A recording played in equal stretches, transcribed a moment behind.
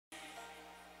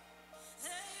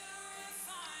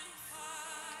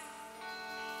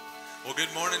Well,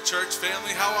 good morning, church family.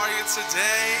 How are you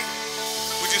today?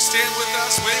 Would you stand with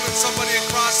us, wave at somebody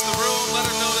across the room, let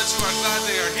them know that you are glad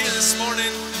they are here this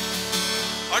morning.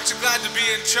 Aren't you glad to be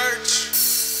in church?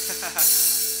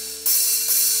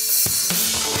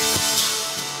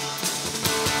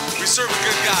 We serve a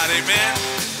good God, amen?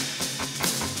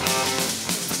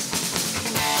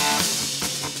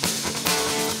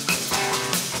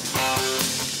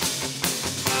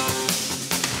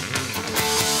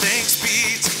 Thanks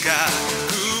be to God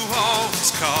who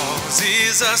always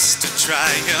causes us to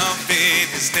triumph in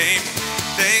His name.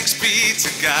 Thanks be to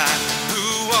God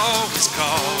who always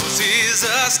causes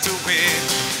us to win.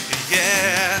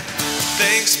 Yeah.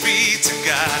 Thanks be to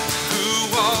God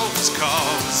who always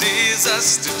causes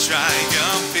us to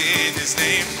triumph in His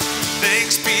name.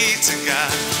 Thanks be to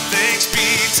God. Thanks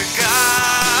be to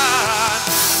God.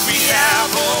 We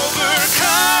have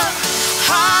overcome.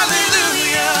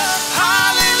 Hallelujah.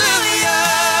 Hallelujah.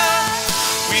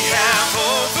 We have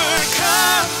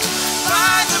overcome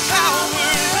by the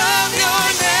power of your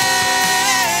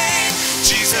name.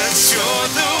 Jesus, you're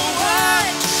the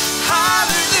one.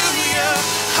 Hallelujah.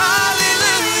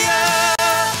 Hallelujah.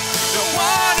 The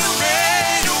one who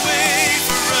made a way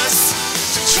for us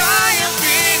to triumph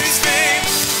in His name.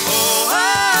 Oh, oh,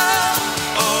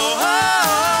 oh, oh.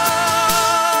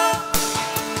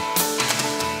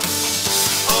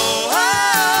 Oh,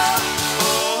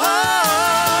 oh,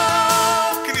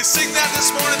 oh. Can you sing that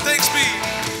this morning?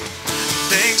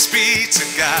 Thanks be to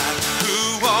God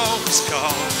who always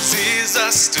causes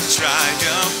us to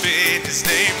triumph in His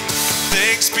name.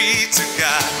 Thanks be to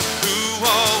God who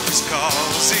always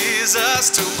causes us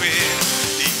to win.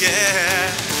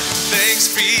 Yeah. Thanks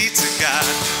be to God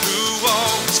who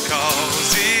always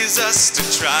causes us to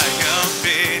triumph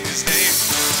in His name.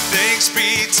 Thanks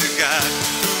be to God.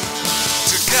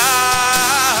 To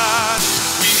God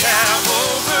we have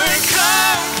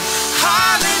overcome.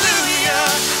 Hallelujah.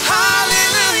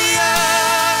 Hallelujah.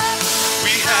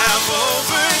 We have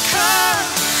overcome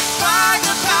by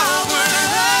the power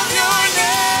of your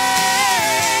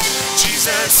name.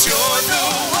 Jesus, you're the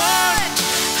one.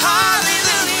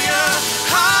 Hallelujah.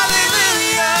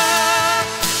 Hallelujah.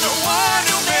 The one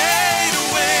who made a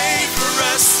way for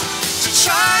us to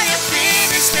triumph in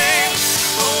His name.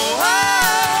 Oh,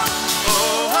 oh,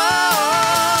 oh, oh.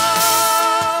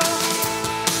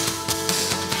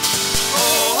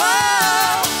 Oh,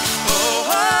 oh,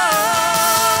 oh.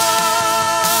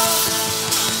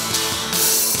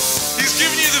 He's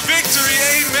giving you the victory,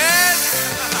 amen.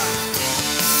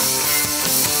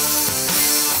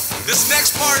 This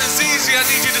next part is easy. I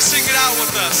need you to sing it out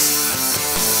with us.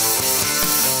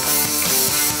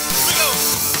 Here we go.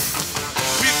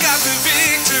 We've got the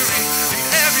victory, and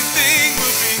everything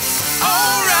will be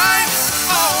alright,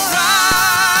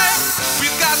 alright.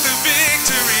 We've got the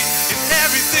victory, and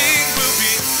everything will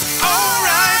be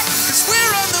alright. 'Cause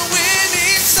we're on the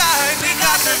winning side. We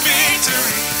got the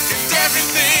victory, and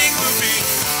everything will be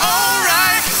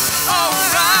alright,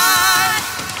 alright.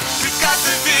 We've got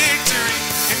the victory,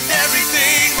 and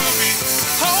everything will be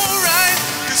alright.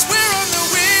 'Cause we're on the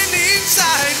winning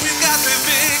side. We've got the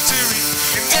victory,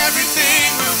 and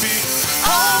everything will be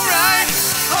alright,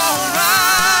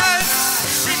 alright.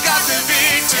 We've got the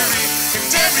victory,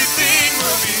 and everything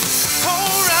will be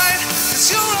alright. 'Cause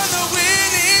you're on the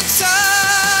winning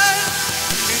side,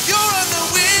 and you're on the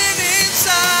winning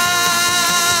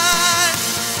side.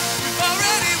 We've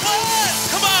already won.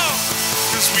 Come on.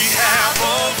 'Cause we have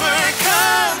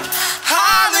overcome.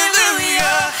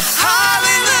 Hallelujah.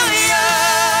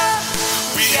 Hallelujah.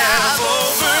 We have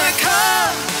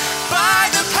overcome by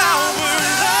the power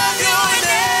of your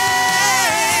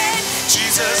name.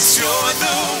 Jesus, you're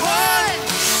the one.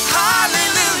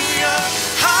 Hallelujah.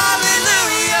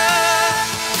 Hallelujah.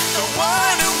 The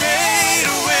one who made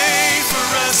a way for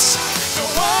us. The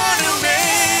one who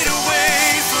made a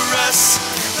way for us.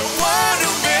 The one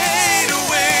who made a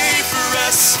way for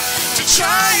us to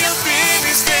triumph in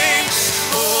His name.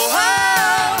 Oh, oh,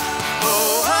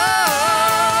 oh, oh.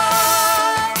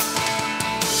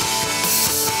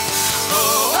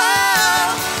 Oh, oh,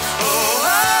 oh, oh.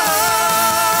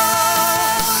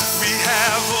 We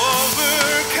have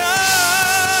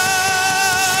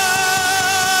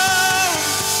overcome.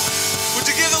 Would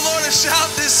you give the Lord a shout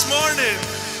this morning?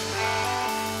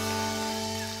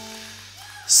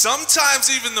 Sometimes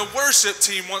even the worship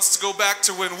team wants to go back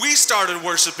to when we started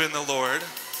worshiping the Lord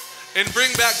and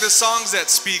bring back the songs that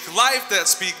speak life, that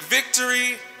speak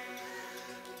victory.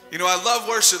 You know, I love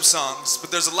worship songs,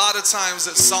 but there's a lot of times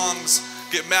that songs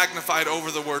get magnified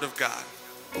over the Word of God.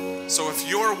 So if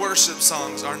your worship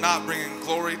songs are not bringing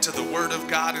glory to the Word of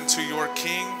God and to your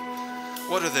King,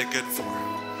 what are they good for?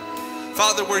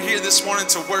 Father, we're here this morning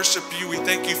to worship you. We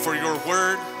thank you for your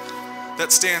word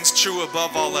that stands true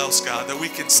above all else, God, that we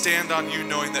can stand on you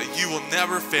knowing that you will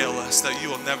never fail us, that you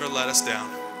will never let us down.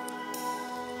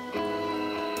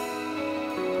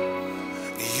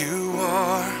 You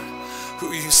are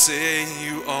who you say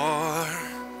you are.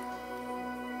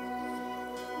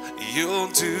 You'll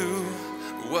do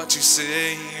what you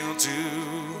say you'll do.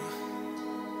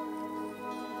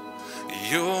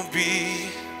 You'll be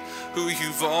who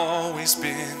you've always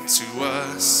been to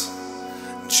us,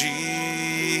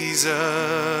 Jesus.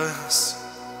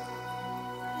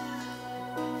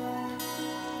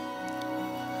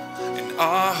 And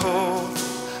our hope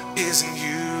is in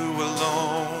you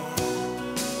alone,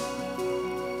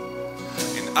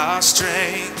 and our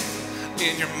strength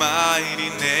in your mighty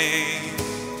name.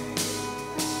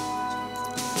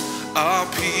 Our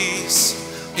peace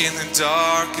in the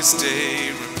darkest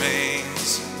day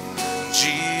remains,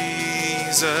 Jesus.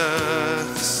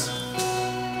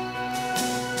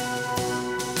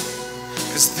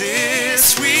 'Cause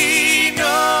this we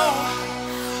know,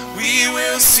 we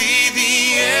will see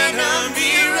the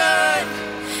enemy run.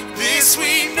 This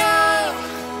we know,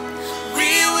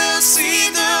 we will see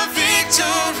the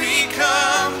victory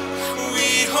come.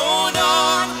 We hold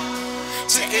on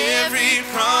to every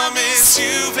promise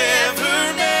you've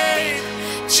ever made.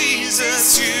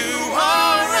 Jesus, you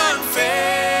are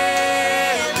unfailing.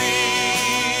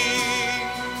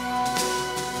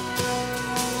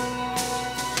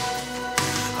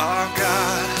 Our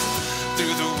God,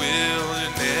 through the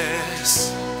wilderness,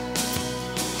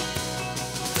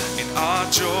 in our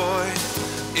joy,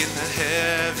 in the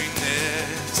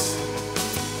heaviness,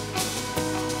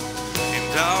 in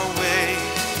our way,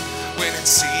 when it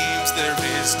seems there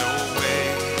is no way,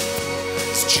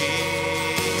 it's Jesus.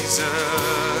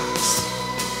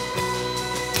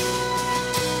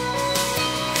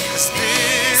 'Cause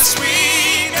this we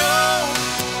know,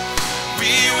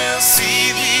 we will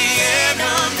see the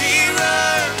enemy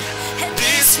run. And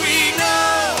this we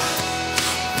know,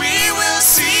 we will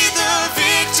see the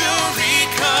victory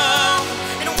come.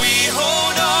 And we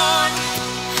hold on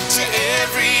to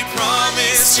every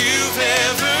promise you've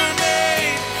ever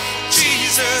made.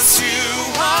 Jesus,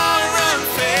 you are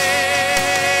unfailing.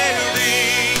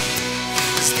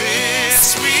 'Cause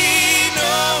this we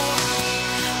know,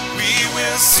 we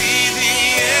will see the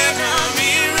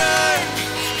enemy run.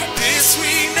 And this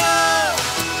we know,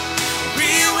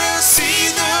 we will see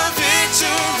the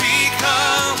victory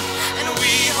come. And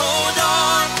we hold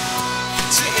on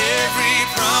to every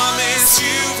promise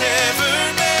you've ever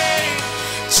made.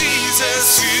 Jesus,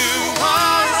 you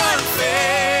are unfailing.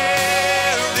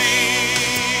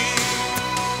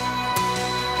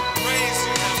 Praise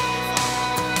you, Heavenly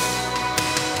Father.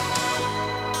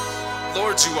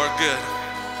 Lord, you are good.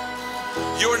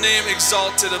 Your name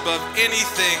exalted above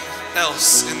anything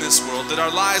else in this world, that our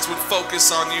lives would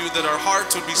focus on you, that our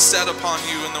hearts would be set upon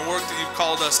you and the work that you've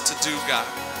called us to do, God.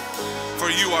 For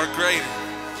you are greater.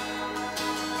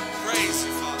 Praise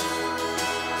you, Father.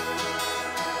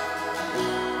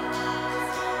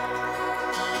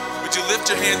 Would you lift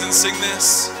your hands and sing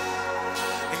this?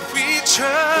 And we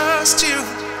trust you,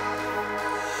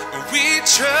 and we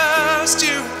trust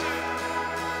you,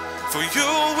 for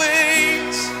your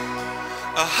ways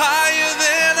are higher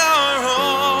than our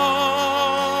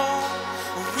own.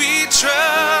 We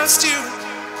trust you,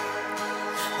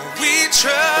 we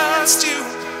trust you,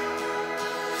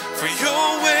 for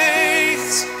your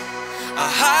ways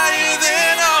are higher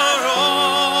than our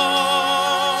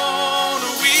own.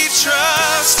 We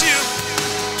trust you,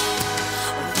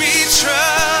 we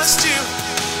trust you,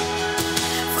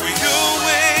 for your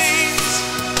ways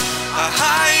are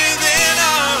higher than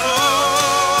our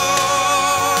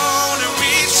own.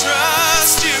 We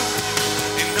trust you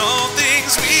in all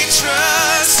things. We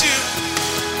trust you,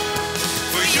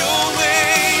 for your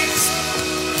ways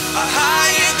are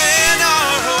higher than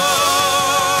our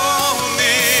own.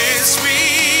 This we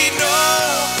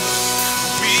know,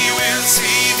 we will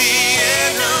see the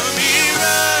enemy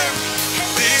run.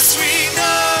 This we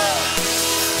know,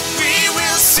 we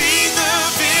will see the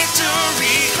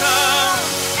victory come.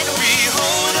 And we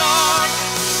hold on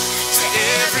to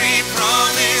every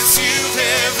promise you've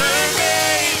ever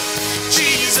made.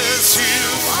 Jesus, you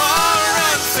are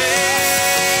unfailing.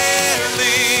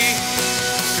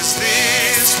 'Cause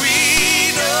this we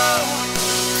know,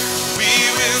 we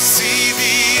will see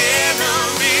the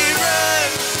enemy run.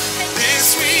 This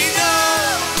we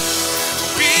know,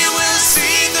 we will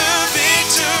see the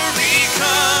victory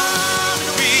come.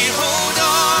 We hold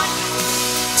on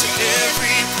to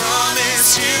every promise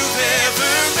you've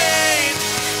ever made.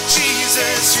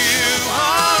 Jesus, you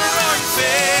are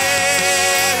unfailing.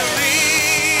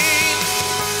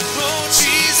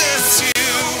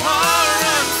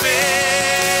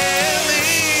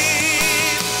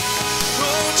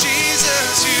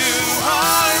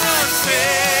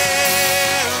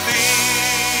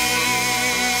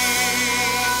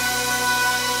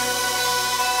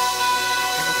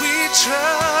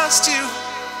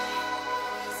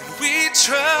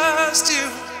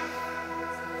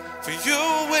 For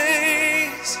your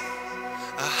ways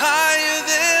are higher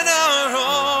than our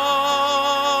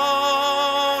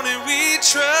own, and we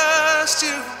trust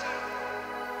you.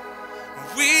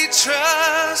 We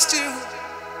trust you.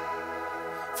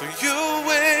 For your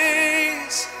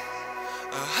ways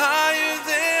are higher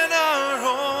than our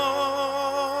own.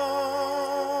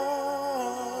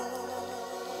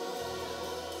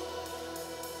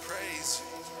 Praise you.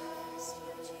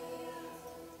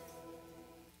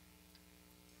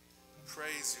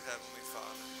 Praise you, Heavenly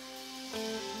Father.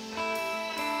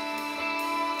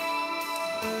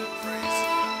 Praise you.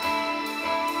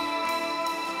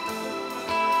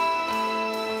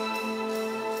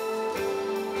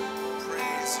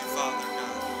 Praise you, Father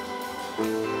God.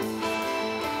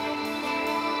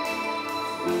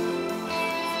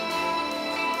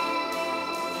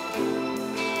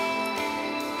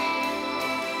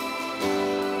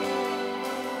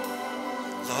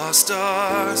 Lost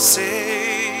are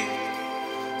saved,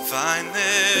 find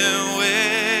their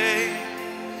way,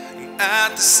 and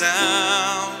at the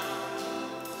sound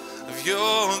of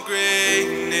your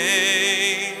great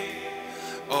name,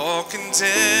 all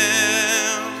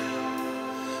condemned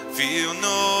feel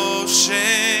no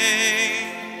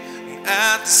shame, and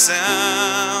at the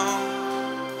sound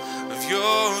of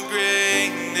your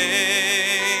great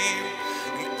name,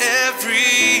 and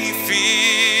every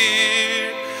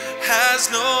fear has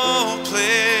no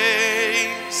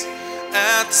place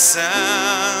at the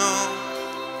sound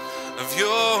of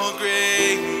your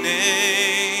great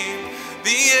name.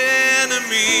 The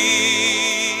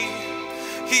enemy,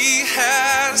 he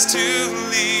has to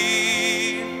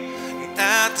leave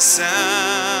at the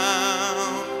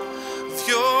sound of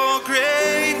your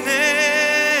great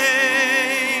name.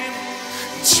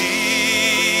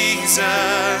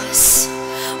 Jesus,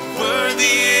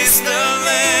 worthy is the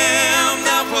Lamb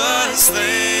that was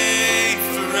slain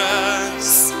for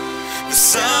us, the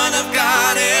Son of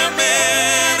God and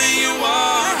man, and you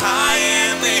are high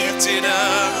and lifted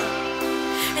up,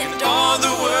 and all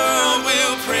the world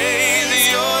will praise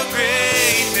your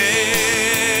great name.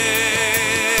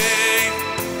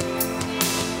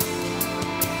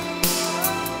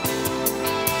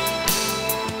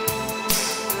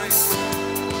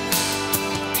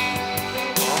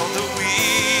 All the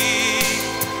weak,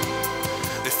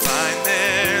 they find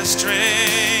their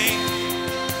strength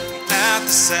at the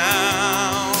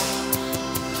sound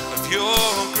of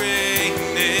your great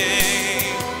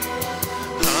name.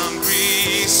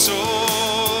 Hungry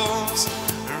souls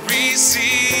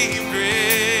receive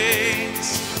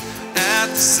grace at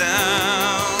the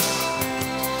sound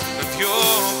of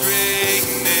your great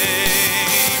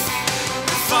name.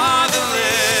 The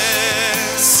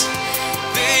fatherless,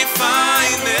 they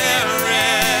find their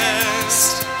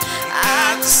rest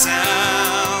at the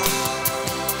sound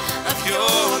of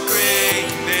your great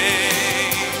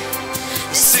name.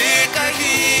 The sick are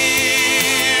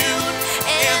healed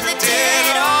and the dead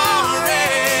are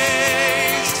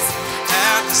raised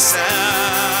at the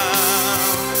sound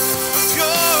of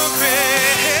your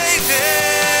great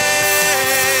name.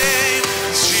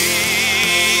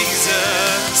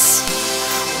 Jesus,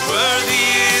 worthy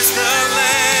is the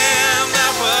Lamb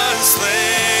that was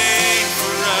slain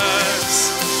for us,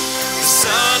 the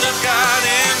Son of God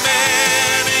and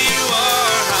man, and you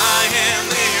are high and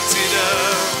lifted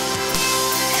up,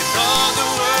 and all the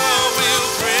world will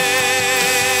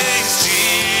praise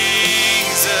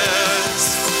Jesus.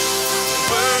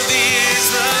 Worthy is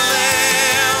the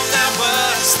Lamb that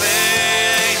was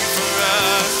slain for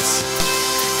us,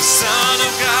 the Son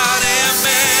of God and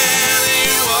man, and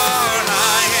you are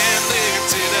high and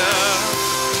lifted up,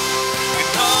 and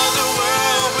all the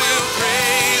world will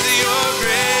praise your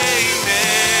great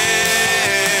name.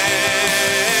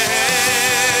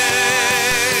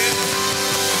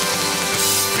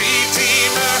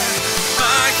 Redeemer,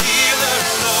 my healer,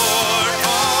 Lord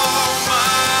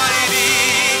Almighty,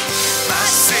 my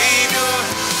Savior,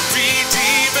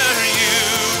 Redeemer, you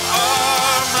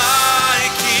are my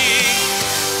King.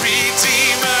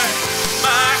 Redeemer,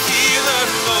 my healer,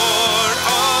 Lord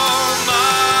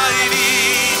Almighty,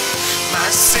 my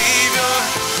Savior,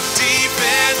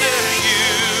 Defender,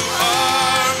 you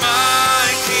are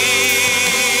my King.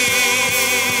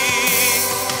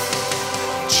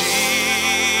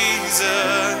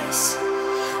 Jesus,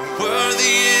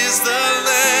 worthy is the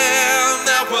Lamb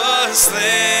that was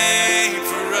slain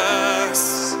for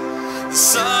us, the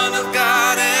Son of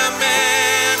God and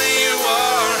man, and you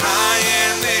are high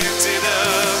and lifted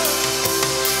up,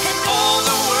 and all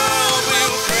the world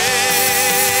will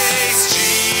praise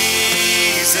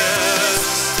Jesus.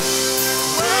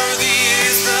 Worthy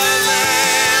is the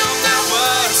Lamb that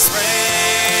was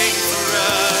slain for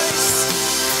us,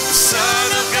 the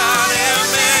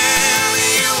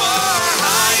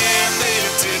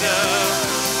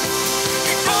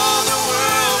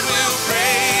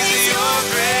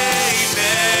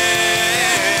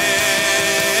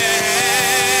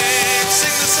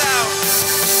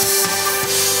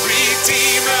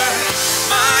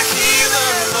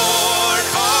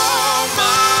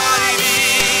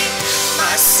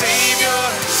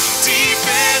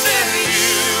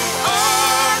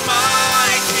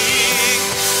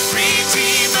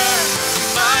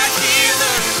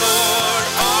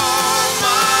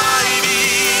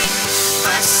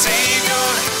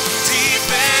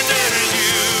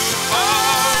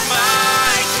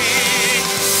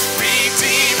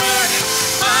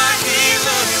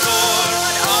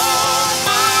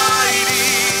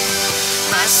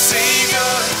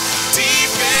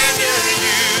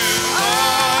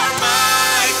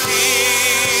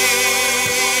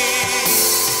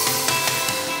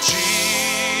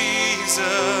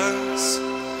Jesus.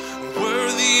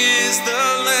 Worthy is the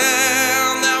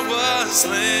Lamb that was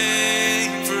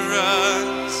slain for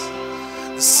us.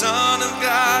 The Son of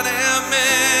God and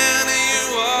man,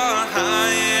 you are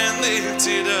high and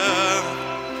lifted up.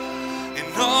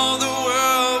 And all the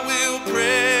world will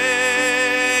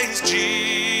praise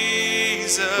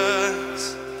Jesus.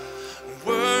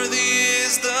 Worthy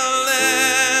is the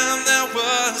Lamb that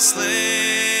was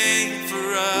slain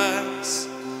for us.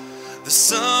 The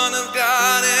Son of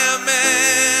God and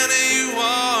man, you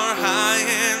are high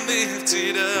and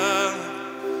lifted up.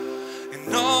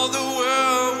 And all the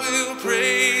world will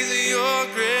praise your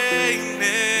great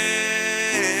name.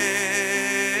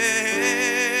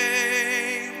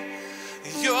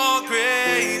 Your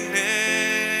great name.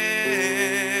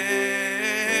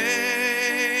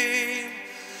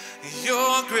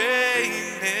 Your great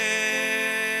name.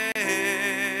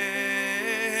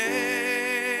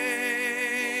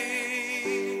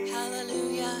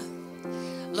 Hallelujah.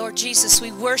 Lord Jesus,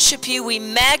 we worship you. We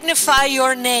magnify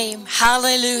your name.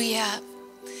 Hallelujah.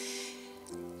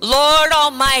 Lord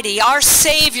Almighty, our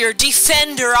Savior,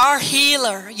 Defender, our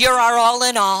Healer, you're our all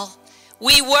in all.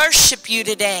 We worship you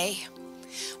today.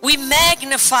 We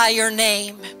magnify your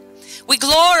name. We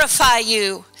glorify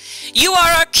you. You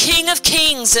are our King of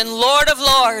Kings and Lord of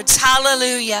Lords.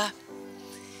 Hallelujah.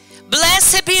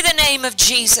 Blessed be the name of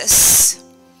Jesus.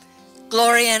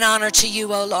 Glory and honor to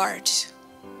you, O Lord.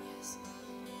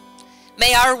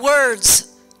 May our words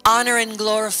honor and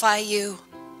glorify you.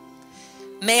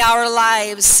 May our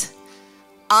lives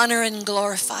honor and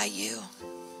glorify you.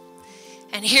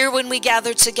 And here when we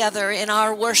gather together in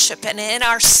our worship and in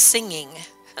our singing,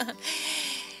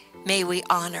 may we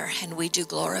honor and we do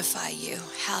glorify you.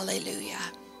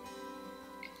 Hallelujah.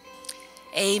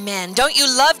 Amen. Don't you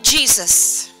love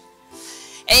Jesus?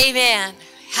 Amen.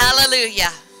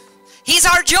 Hallelujah. He's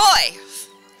our joy.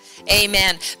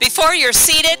 Amen. Before you're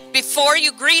seated, before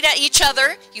you greet at each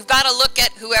other, you've got to look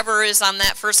at whoever is on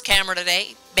that first camera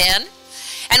today, Ben,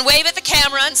 and wave at the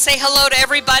camera and say hello to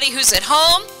everybody who's at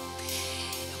home.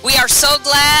 We are so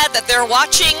glad that they're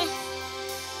watching,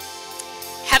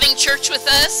 having church with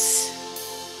us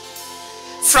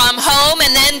from home.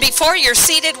 And then before you're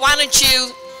seated, why don't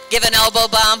you give an elbow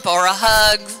bump or a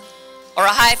hug or a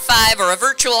high five or a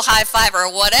virtual high five or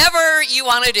whatever you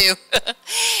want to do.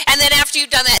 And then after you've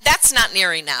done that, that's not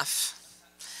near enough.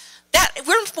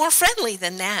 We're more friendly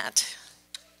than that.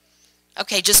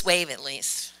 Okay, just wave at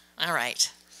least. All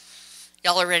right.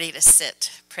 Y'all are ready to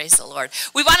sit. Praise the Lord.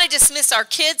 We want to dismiss our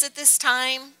kids at this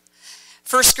time,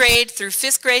 first grade through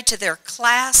fifth grade, to their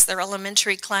class, their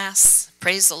elementary class.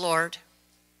 Praise the Lord.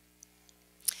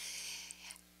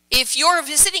 If you're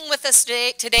visiting with us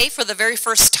today for the very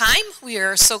first time, we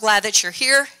are so glad that you're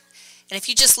here. And if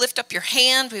you just lift up your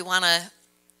hand, we want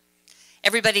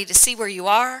everybody to see where you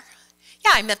are.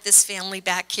 Yeah, I met this family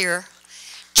back here,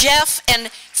 Jeff,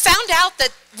 and found out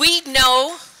that we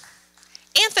know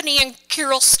Anthony and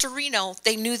Carol Storino.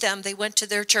 They knew them. They went to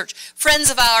their church. Friends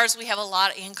of ours, we have a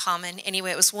lot in common.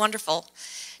 Anyway, it was wonderful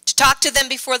to talk to them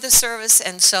before the service,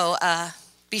 and so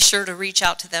be sure to reach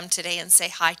out to them today and say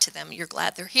hi to them. You're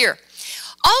glad they're here.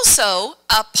 Also,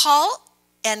 Paul,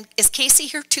 and is Casey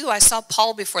here too? I saw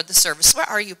Paul before the service. Where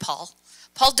are you, Paul?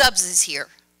 Paul Dubs is here.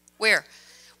 Where?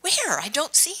 Where? I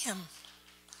don't see him.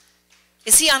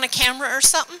 Is he on a camera or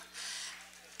something?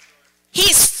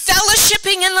 He's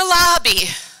fellowshipping in the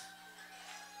lobby.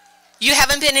 You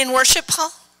haven't been in worship,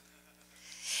 Paul?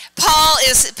 Paul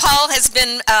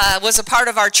was a part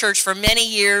of our church for many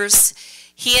years.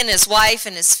 He and his wife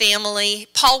and his family.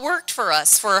 Paul worked for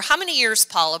us for how many years,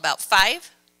 Paul? About 5?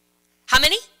 How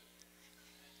many?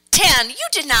 10. You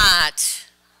did not.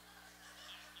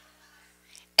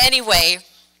 Anyway,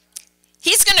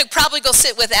 he's going to probably go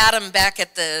sit with Adam back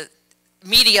at the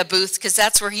media booth because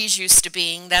that's where he's used to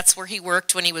being. That's where he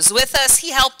worked when he was with us.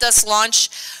 He helped us launch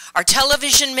our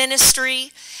television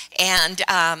ministry, and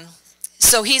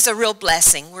so he's a real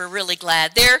blessing. We're really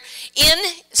glad. They're in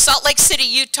Salt Lake City,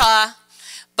 Utah,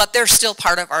 but they're still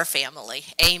part of our family.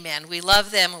 Amen. We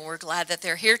love them, and we're glad that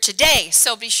they're here today.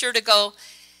 So be sure to go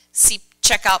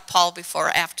check out Paul before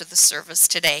or after the service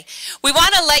today. We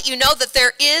want to let you know that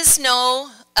there is no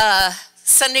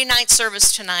Sunday night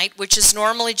service tonight, which is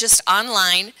normally just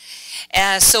online.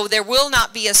 So there will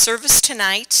not be a service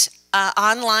tonight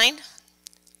online.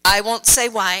 I won't say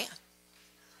why,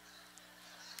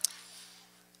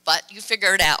 but you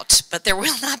figure it out. But there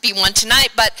will not be one tonight,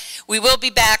 but we will be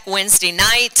back Wednesday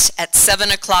night at 7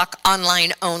 o'clock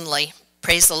online only.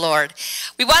 Praise the Lord.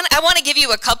 I want to give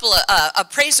you a couple of a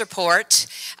praise report.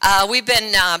 We've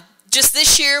been Just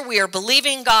this year, we are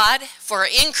believing God for an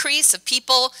increase of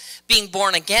people being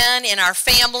born again in our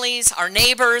families, our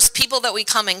neighbors, people that we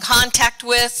come in contact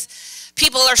with.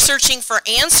 People are searching for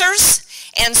answers.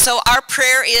 And so our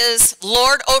prayer is,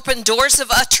 Lord, open doors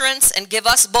of utterance and give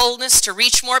us boldness to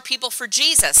reach more people for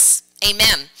Jesus.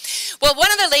 Amen. Well, one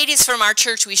of the ladies from our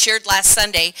church, we shared last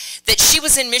Sunday that she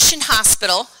was in Mission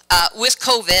Hospital with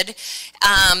COVID,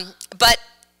 but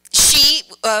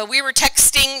we were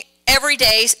texting every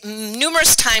day,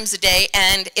 numerous times a day,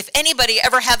 and if anybody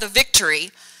ever had the victory,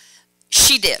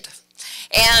 she did.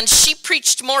 And she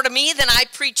preached more to me than I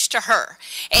preached to her.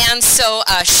 And so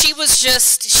she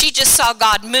just saw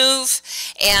God move,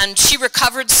 and she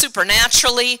recovered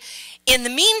supernaturally. In the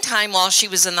meantime, while she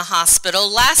was in the hospital,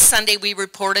 last Sunday we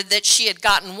reported that she had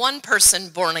gotten one person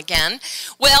born again.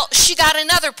 Well, she got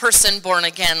another person born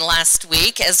again last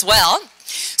week as well.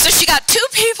 So she got 2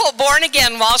 people born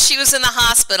again while she was in the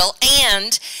hospital,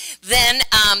 and then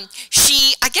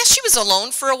I guess she was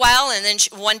alone for a while, and then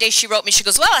one day she wrote me, she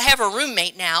goes, well, I have a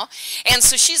roommate now, and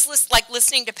so she's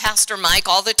listening to Pastor Mike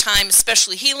all the time,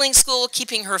 especially Healing School,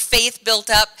 keeping her faith built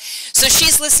up. So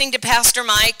she's listening to Pastor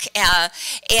Mike,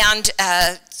 and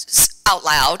out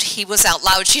loud. He was out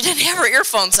loud. She didn't have her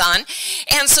earphones on.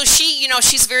 And so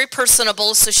she's very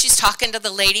personable, so she's talking to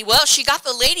the lady. Well, she got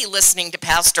the lady listening to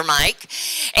Pastor Mike,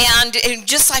 and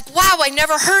just like, wow, I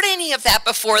never heard any of that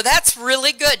before. That's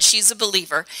really good. She's a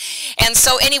believer. And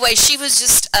so anyway, she was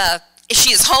just,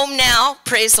 she is home now.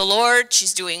 Praise the Lord.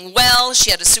 She's doing well.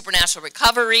 She had a supernatural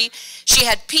recovery. She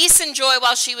had peace and joy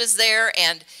while she was there,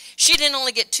 and she didn't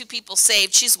only get 2 people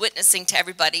saved. She's witnessing to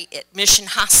everybody at Mission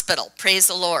Hospital. Praise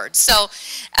the Lord. So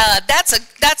that's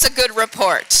a good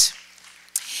report.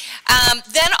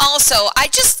 Then also, I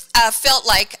just felt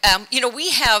like,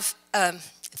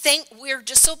 we're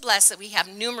just so blessed that we have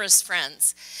numerous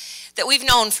friends that we've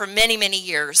known for many, many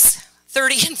years.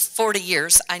 30 and 40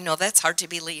 years. I know that's hard to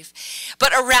believe.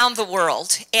 But around the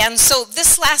world. And so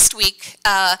this last week,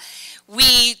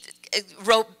 we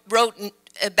wrote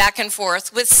back and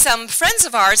forth with some friends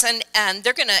of ours, and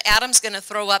Adam's gonna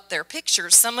throw up their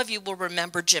pictures. Some of you will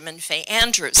remember Jim and Faye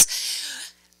Andrews.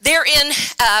 They're in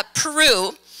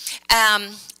Peru,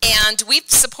 and we've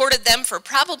supported them for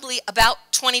probably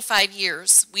about 25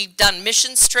 years. We've done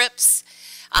mission trips.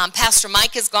 Pastor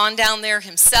Mike has gone down there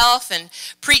himself and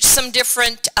preached some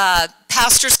different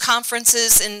pastors'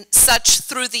 conferences and such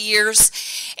through the years.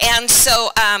 And so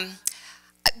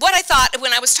what I thought,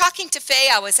 when I was talking to Faye,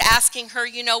 I was asking her,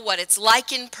 what it's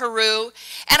like in Peru,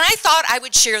 and I thought I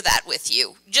would share that with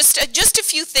you. Just a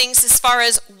few things as far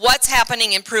as what's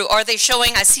happening in Peru. Are they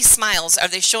showing, I see smiles, are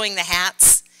they showing the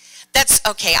hats? That's,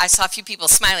 okay, I saw a few people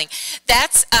smiling.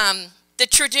 That's the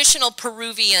traditional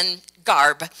Peruvian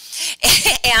garb.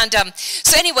 And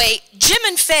so anyway, Jim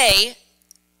and Faye,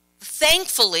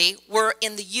 thankfully, were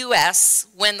in the U.S.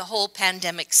 when the whole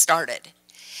pandemic started.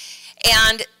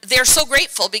 And they're so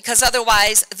grateful because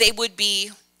otherwise they would be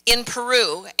in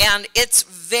Peru, and it's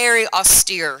very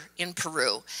austere in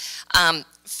Peru.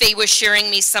 Faye was sharing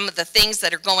me some of the things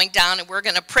that are going down, and we're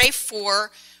going to pray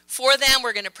for them.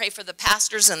 We're going to pray for the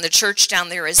pastors and the church down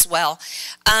there as well.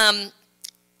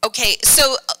 Okay,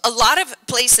 so a lot of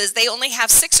places, they only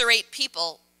have 6 or 8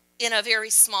 people in a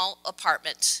very small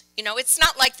apartment. It's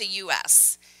not like the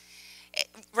U.S.,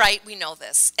 right? We know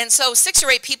this. And so 6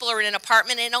 or 8 people are in an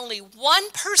apartment, and only one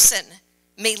person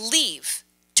may leave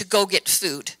to go get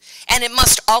food. And it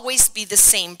must always be the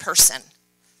same person.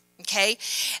 Okay?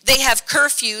 They have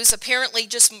curfews. Apparently,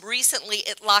 just recently,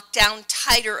 it locked down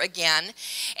tighter again.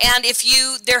 And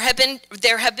there have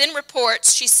been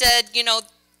reports. She said,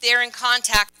 they're in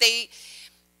contact.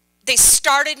 They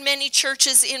started many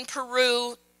churches in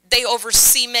Peru. They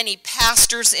oversee many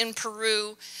pastors in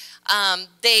Peru.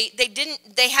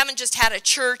 They haven't just had a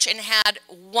church and had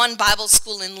one Bible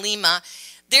school in Lima.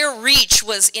 Their reach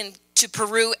was into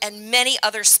Peru and many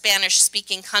other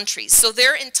Spanish-speaking countries. So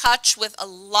they're in touch with a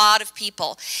lot of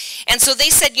people. And so they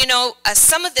said,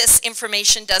 some of this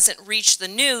information doesn't reach the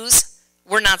news.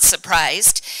 We're not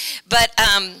surprised. But,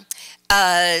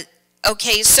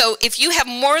 okay, so if you have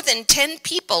more than 10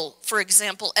 people, for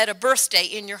example, at a birthday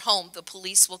in your home, the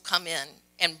police will come in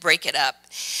and break it up.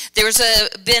 There's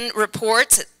been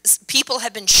reports that people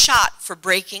have been shot for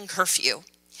breaking curfew.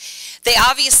 They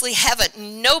obviously haven't.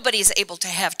 Nobody's able to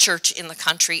have church in the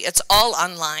country. It's all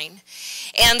online.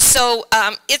 And so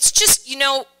it's just, in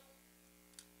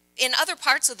other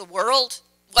parts of the world,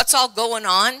 what's all going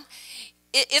on,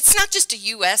 it's not just a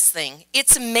U.S. thing.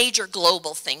 It's a major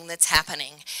global thing that's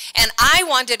happening. And I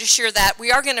wanted to share that.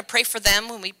 We are going to pray for them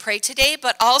when we pray today,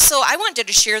 but also I wanted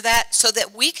to share that so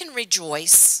that we can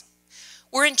rejoice.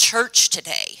 We're in church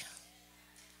today.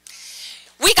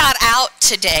 We got out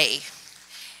today.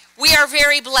 We are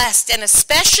very blessed, and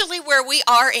especially where we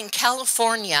are in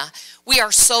California, we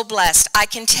are so blessed. I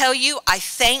can tell you, I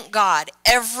thank God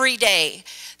every day.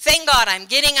 Thank God I'm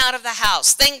getting out of the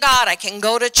house. Thank God I can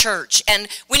go to church. And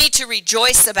we need to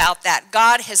rejoice about that.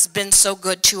 God has been so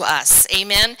good to us.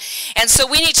 Amen. And so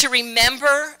we need to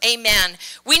remember, amen,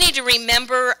 we need to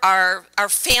remember our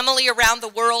family around the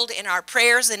world in our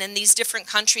prayers and in these different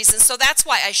countries. And so that's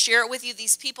why I share it with you.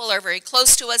 These people are very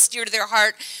close to us, dear to their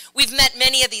heart. We've met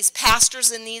many of these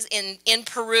pastors in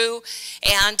Peru.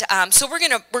 And so we're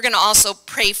gonna also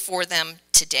pray for them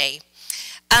today.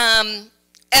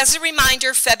 As a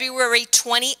reminder, February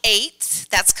 28th,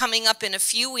 that's coming up in a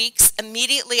few weeks,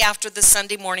 immediately after the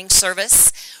Sunday morning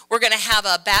service. We're going to have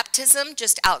a baptism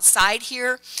just outside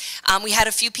here. We had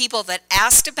a few people that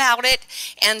asked about it,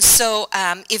 and so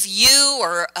if you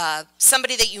or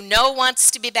somebody that you know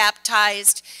wants to be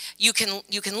baptized, you can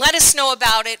let us know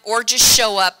about it or just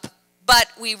show up. But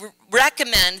we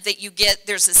recommend that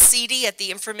there's a CD at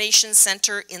the information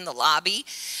center in the lobby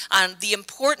on the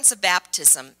importance of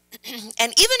baptism.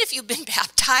 And even if you've been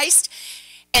baptized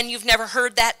and you've never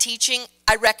heard that teaching,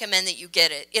 I recommend that you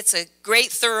get it. It's a great,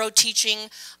 thorough teaching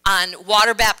on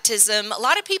water baptism. A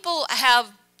lot of people have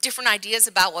different ideas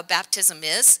about what baptism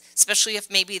is, especially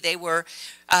if maybe they were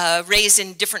raised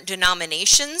in different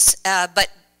denominations. But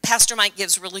Pastor Mike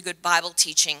gives really good Bible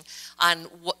teaching on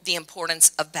the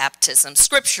importance of baptism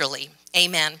scripturally.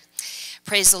 Amen.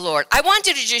 Praise the Lord. I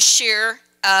wanted to just share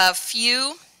a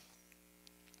few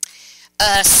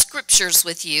scriptures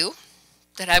with you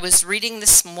that I was reading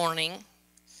this morning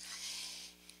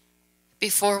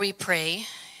before we pray.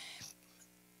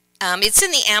 It's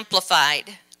in the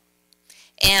Amplified,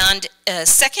 and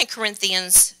 2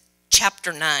 Corinthians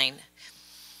chapter 9.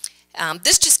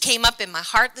 This just came up in my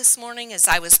heart this morning as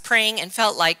I was praying and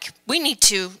felt like we need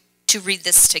to read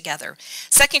this together.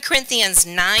 2 Corinthians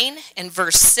 9 and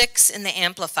verse 6 in the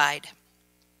Amplified.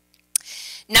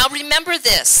 Now remember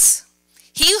this,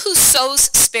 he who sows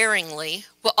sparingly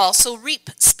will also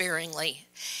reap sparingly,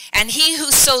 and he who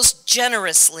sows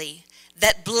generously,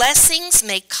 that blessings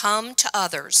may come to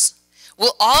others,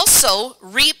 will also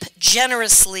reap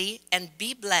generously and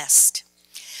be blessed.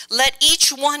 Let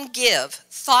each one give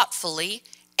thoughtfully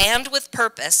and with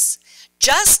purpose,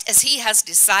 just as he has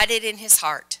decided in his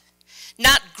heart,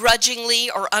 not grudgingly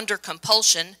or under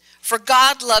compulsion, for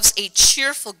God loves a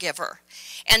cheerful giver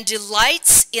and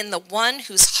delights in the one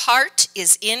whose heart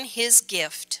is in his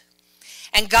gift.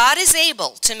 And God is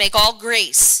able to make all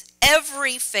grace,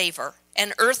 every favor,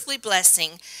 and earthly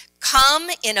blessing come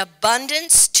in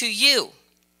abundance to you,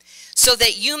 so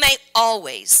that you may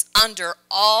always, under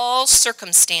all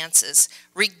circumstances,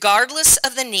 regardless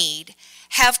of the need,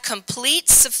 have complete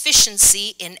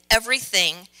sufficiency in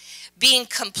everything, being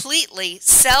completely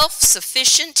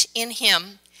self-sufficient in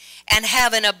him, and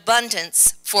have an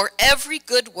abundance for every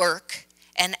good work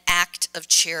and act of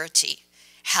charity.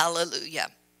 Hallelujah.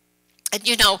 And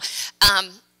you know,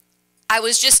 I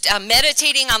was just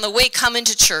meditating on the way coming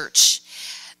to church.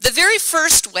 The very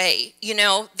first way,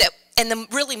 and the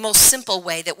really most simple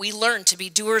way that we learn to be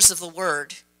doers of the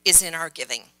word is in our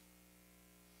giving.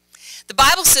 The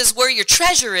Bible says where your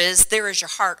treasure is, there is your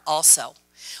heart also.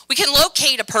 We can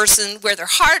locate a person where their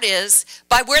heart is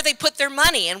by where they put their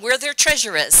money and where their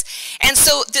treasure is. And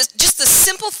so just the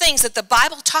simple things that the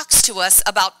Bible talks to us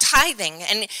about tithing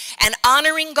and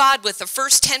honoring God with the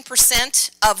first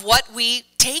 10% of what we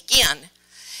take in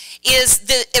is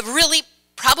really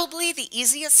probably the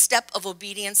easiest step of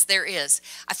obedience there is.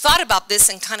 I thought about this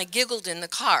and kind of giggled in the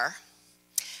car.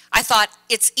 I thought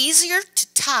it's easier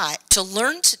to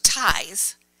learn to tithe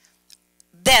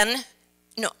than,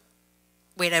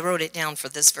 I wrote it down for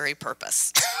this very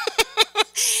purpose.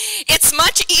 It's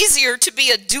much easier to be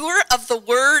a doer of the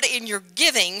word in your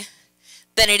giving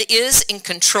than it is in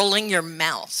controlling your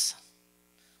mouth.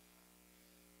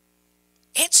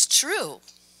 It's true.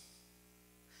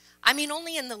 I mean,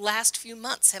 only in the last few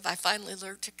months have I finally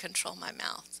learned to control my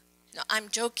mouth. No, I'm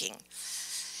joking.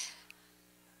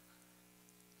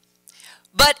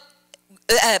 But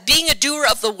being a doer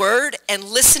of the word and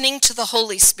listening to the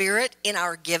Holy Spirit in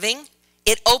our giving,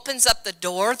 it opens up the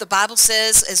door. The Bible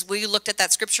says, as we looked at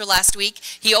that scripture last week,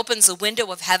 he opens the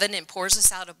window of heaven and pours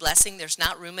us out a blessing. There's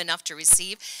not room enough to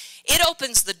receive. It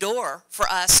opens the door for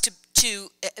us to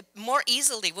more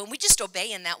easily, when we just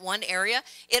obey in that one area,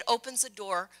 it opens the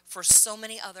door for so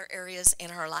many other areas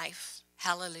in our life.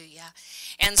 Hallelujah.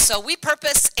 And so we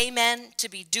purpose, amen, to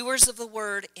be doers of the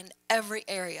word in every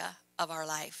area of our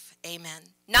life. Amen.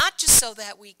 Not just so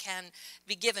that we can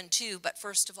be given to, but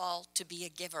first of all, to be a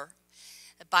giver.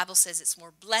 The Bible says it's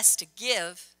more blessed to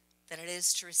give than it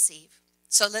is to receive.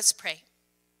 So let's pray.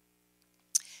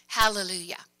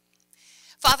 Hallelujah.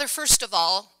 Father, first of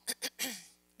all,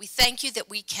 we thank you that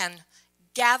we can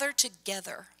gather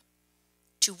together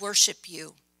to worship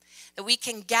you, that we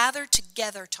can gather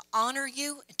together to honor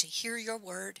you and to hear your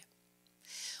word.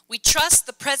 We trust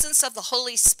the presence of the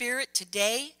Holy Spirit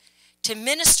today to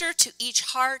minister to each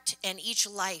heart and each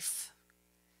life.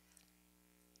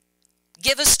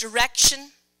 Give us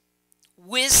direction,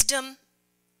 wisdom,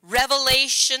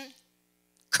 revelation,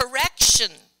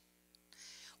 correction.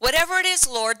 Whatever it is,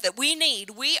 Lord, that we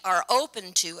need, we are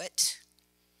open to it.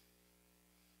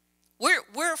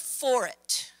 We're for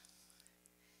it.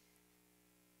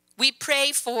 We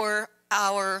pray for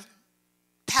our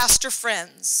pastor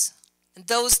friends and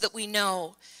those that we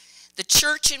know, the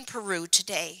church in Peru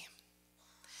today.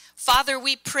 Father,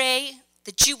 we pray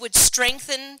that you would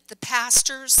strengthen the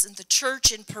pastors and the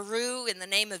church in Peru in the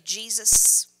name of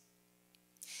Jesus.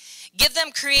 Give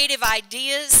them creative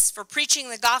ideas for preaching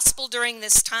the gospel during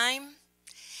this time.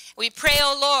 We pray,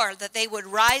 O Lord, that they would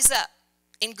rise up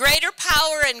in greater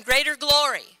power and greater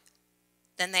glory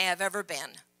than they have ever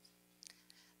been.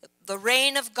 The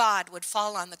reign of God would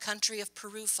fall on the country of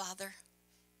Peru, Father,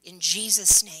 in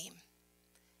Jesus' name.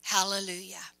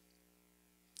 Hallelujah.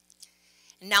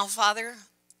 And now, Father,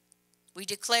 we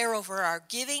declare over our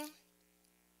giving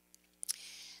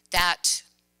that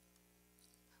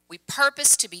we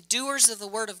purpose to be doers of the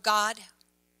word of God.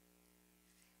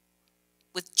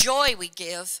 With joy we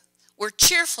give. We're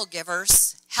cheerful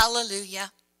givers.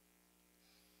 Hallelujah.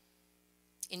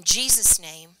 In Jesus'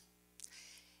 name,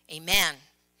 amen.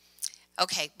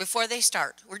 Okay, before they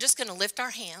start, we're just going to lift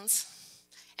our hands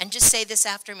and just say this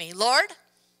after me. Lord,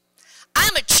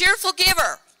 I'm a cheerful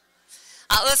giver.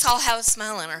 Let's all have a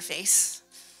smile on our face.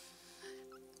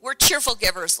 We're cheerful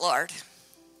givers, Lord.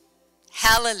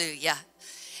 Hallelujah.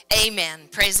 Amen.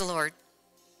 Praise the Lord.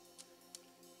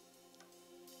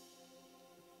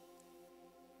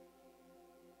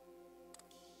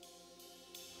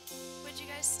 Would you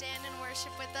guys stand and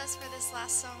worship with us for this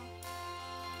last song?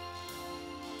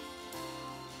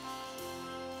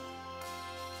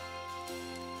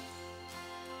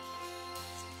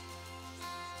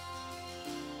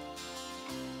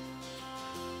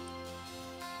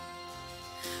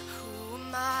 Who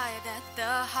am I that the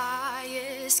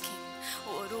highest King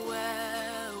would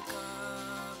welcome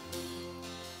me?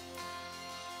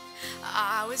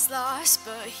 I was lost,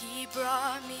 but he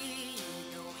brought me in.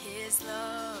 Oh, his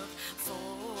love for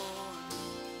me.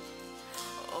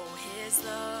 Oh, his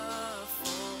love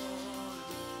for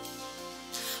me.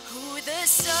 Who the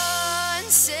sun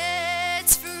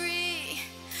sets free,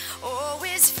 oh,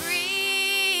 is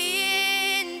free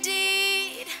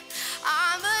indeed.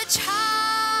 I'm a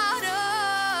child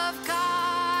of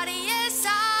God, yes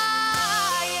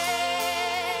I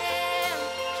am.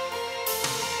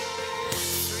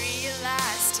 Free at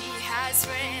last he has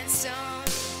ransomed,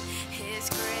 his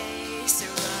grace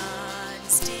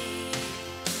runs deep.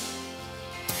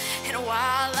 And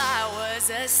while I was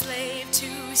a slave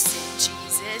to sin,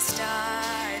 Jesus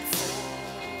died for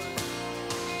me.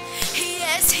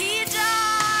 Yes, he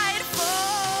died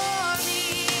for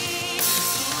me.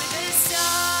 Who the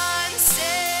sun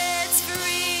sets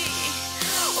free,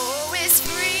 oh, is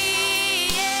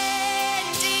free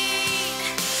indeed.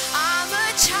 I'm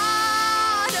a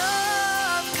child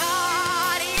of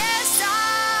God, yes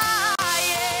I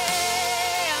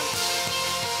am.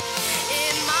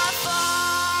 In my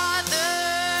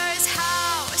Father's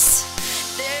house,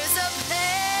 there's a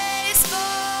place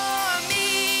for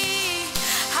me.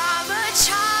 I'm a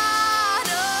child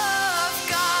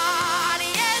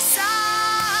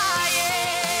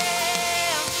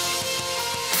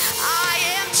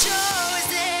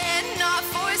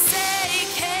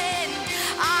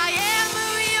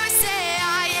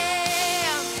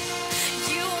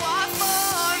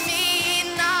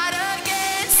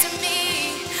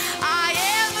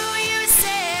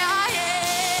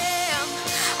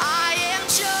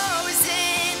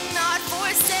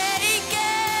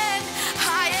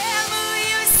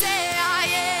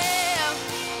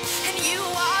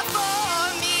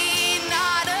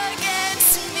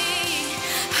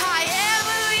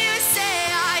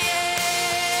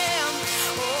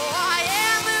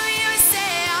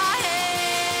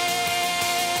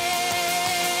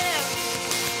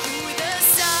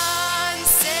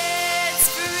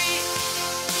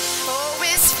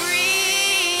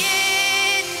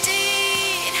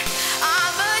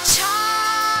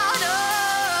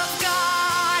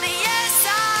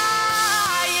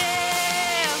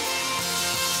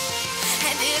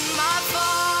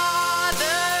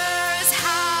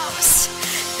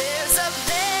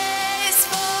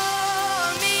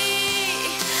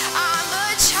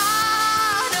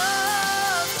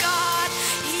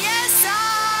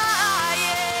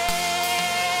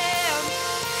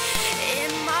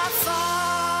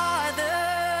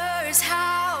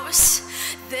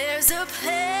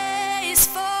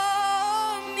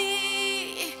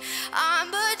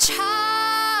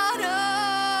child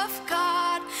of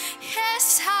God.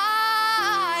 Yes,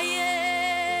 I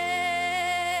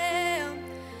am.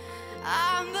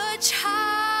 I'm a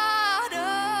child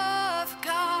of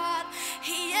God.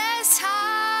 Yes,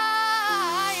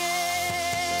 I am.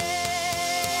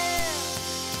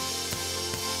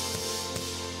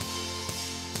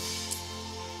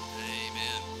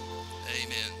 Amen.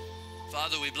 Amen.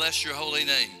 Father, we bless your holy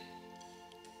name.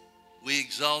 We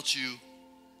exalt you,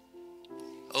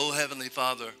 O Heavenly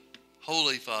Father,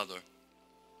 Holy Father.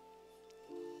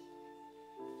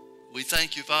 We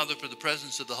thank you, Father, for the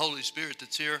presence of the Holy Spirit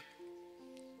that's here.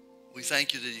 We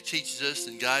thank you that he teaches us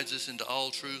and guides us into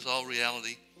all truth, all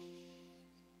reality.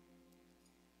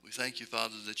 We thank you,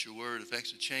 Father, that your word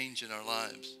affects a change in our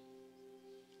lives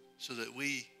so that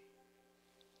we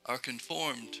are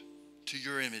conformed to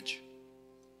your image.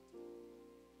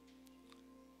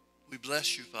 We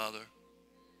bless you, Father.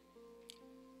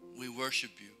 We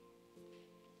worship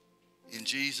you. In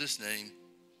Jesus' name,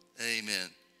 amen.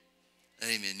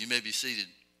 Amen. You may be seated.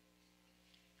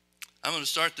 I'm going to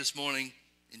start this morning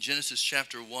in Genesis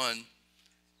chapter 1,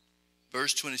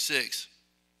 verse 26.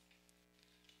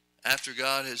 After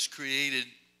God has created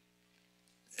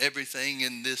everything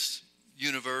in this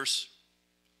universe,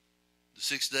 the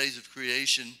 6 days of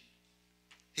creation,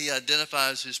 he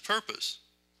identifies his purpose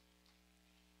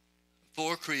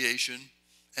for creation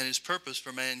and his purpose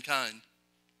for mankind.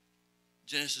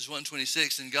 Genesis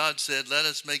 1:26, and God said, let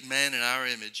us make man in our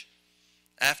image,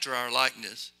 after our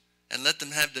likeness, and let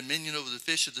them have dominion over the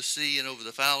fish of the sea, and over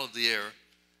the fowl of the air,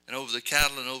 and over the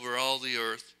cattle, and over all the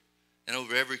earth, and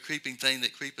over every creeping thing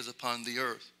that creepeth upon the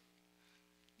earth.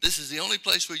 This is the only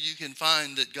place where you can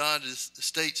find that God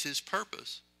states his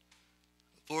purpose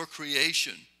for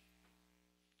creation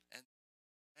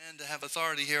and to have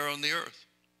authority here on the earth.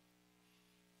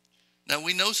 Now,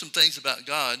 we know some things about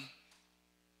God.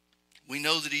 We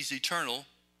know that he's eternal,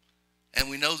 and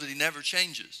we know that he never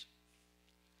changes.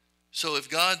 So if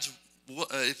God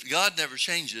never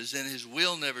changes and his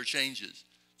will never changes,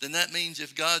 then that means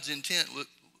if God's intent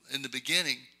in the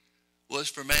beginning was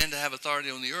for man to have authority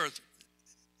on the earth,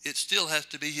 it still has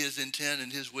to be his intent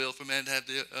and his will for man to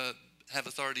have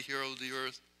authority here on the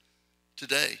earth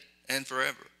today and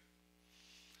forever.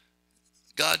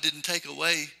 God didn't take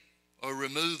away or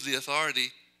remove the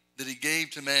authority that he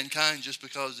gave to mankind just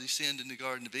because he sinned in the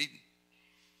Garden of Eden.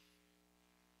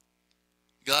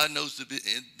 God knows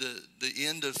the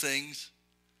end of things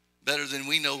better than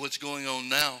we know what's going on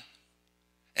now.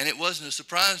 And it wasn't a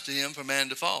surprise to him for man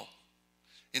to fall.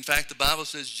 In fact, the Bible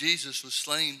says Jesus was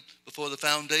slain before the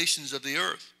foundations of the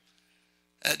earth.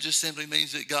 That just simply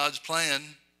means that God's plan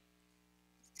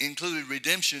included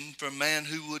redemption from man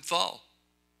who would fall.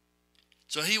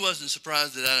 So he wasn't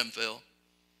surprised that Adam fell.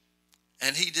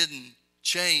 And he didn't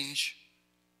change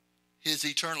his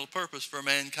eternal purpose for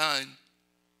mankind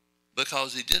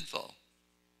because he did fall.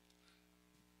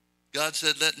 God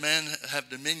said, let man have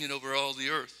dominion over all the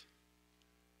earth.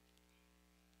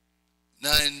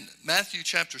 Now in Matthew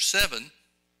chapter 7,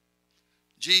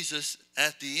 Jesus,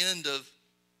 at the end of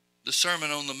the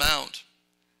Sermon on the Mount,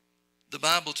 the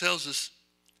Bible tells us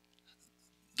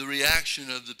the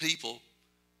reaction of the people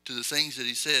to the things that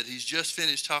he said. He's just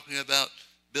finished talking about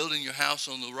building your house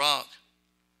on the rock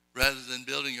rather than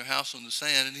building your house on the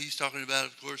sand. And he's talking about,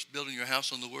 of course, building your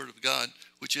house on the Word of God,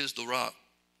 which is the rock.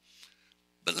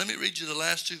 But let me read you the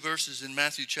last two verses in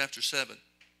Matthew chapter 7.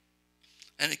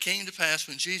 And it came to pass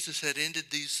when Jesus had ended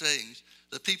these sayings,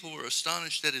 the people were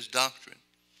astonished at his doctrine.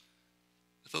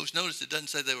 The folks noticed it doesn't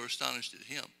say they were astonished at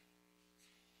him.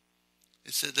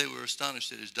 It said they were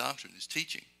astonished at his doctrine, his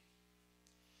teaching.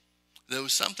 There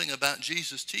was something about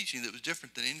Jesus' teaching that was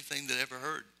different than anything they'd ever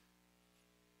heard.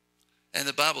 And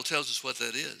the Bible tells us what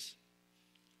that is.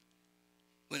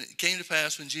 When it came to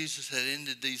pass when Jesus had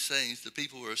ended these sayings, the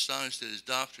people were astonished at his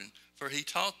doctrine, for he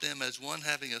taught them as one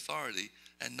having authority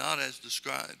and not as the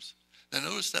scribes. Now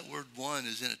notice that word one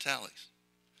is in italics.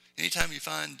 Anytime you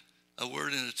find a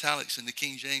word in italics in the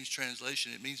King James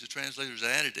translation, it means the translators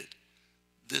added it.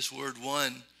 This word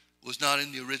one was not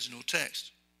in the original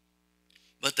text.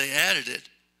 But they added it,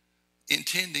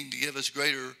 intending to give us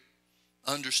greater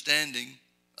understanding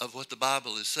of what the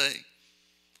Bible is saying.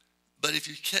 But if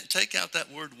you take out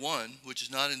that word one, which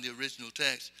is not in the original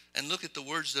text, and look at the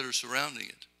words that are surrounding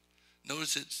it,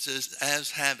 notice it says, as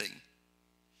having.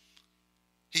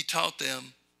 He taught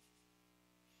them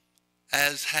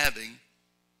as having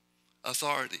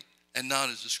authority and not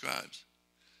as the scribes.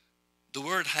 The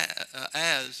word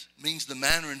as means the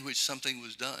manner in which something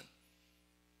was done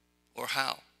or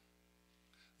how.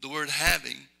 The word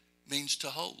having means to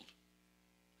hold.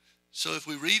 So if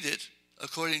we read it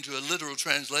according to a literal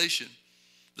translation,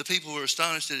 the people were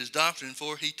astonished at his doctrine,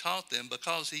 for he taught them,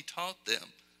 because he taught them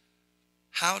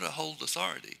how to hold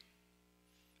authority,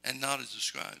 and not as the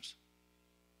scribes.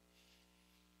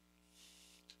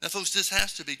 Now, folks, this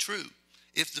has to be true.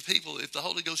 If the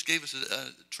Holy Ghost gave us a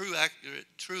true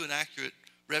and accurate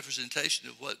representation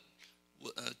of what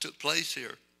took place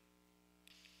here,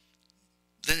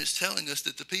 then it's telling us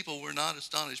that the people were not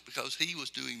astonished because he was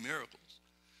doing miracles.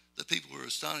 The people were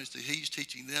astonished that he's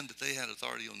teaching them that they had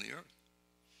authority on the earth.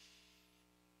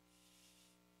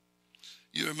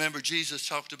 You remember Jesus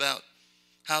talked about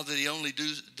how that he only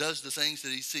does the things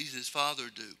that he sees his Father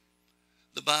do.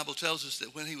 The Bible tells us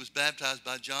that when he was baptized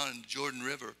by John in the Jordan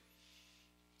River,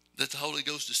 that the Holy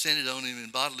Ghost descended on him in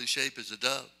bodily shape as a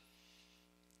dove.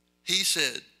 He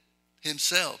said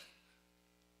himself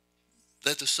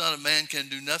that the Son of Man can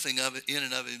do nothing of it in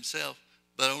and of himself,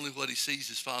 but only what he sees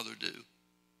his Father do.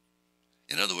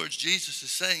 In other words, Jesus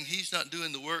is saying he's not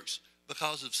doing the works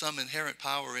because of some inherent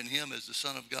power in him as the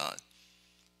Son of God.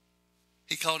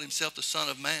 He called himself the Son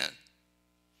of Man.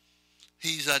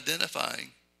 He's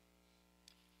identifying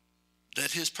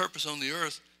that his purpose on the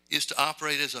earth is to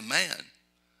operate as a man,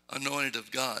 anointed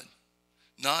of God,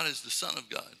 not as the Son of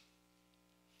God.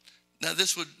 Now,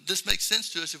 this makes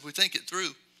sense to us if we think it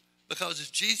through, because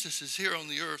if Jesus is here on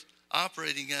the earth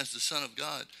operating as the Son of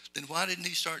God, then why didn't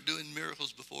he start doing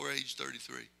miracles before age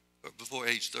 33 or before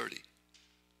age 30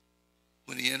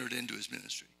 when he entered into his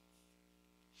ministry?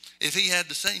 If he had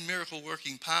the same miracle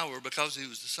working power because he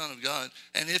was the Son of God,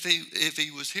 and if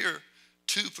he was here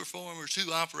to perform or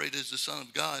to operate as the Son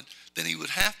of God, then he would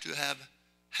have to have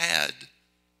had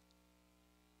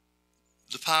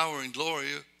the power and glory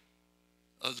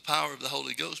of the power of the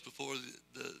Holy Ghost before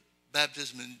the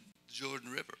baptism in the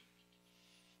Jordan River,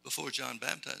 before John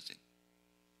baptized him.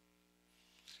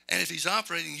 And if he's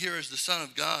operating here as the Son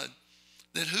of God,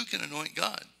 then who can anoint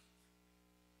God?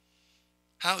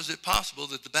 How is it possible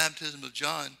that the baptism of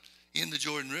John in the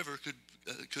Jordan River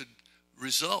could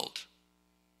result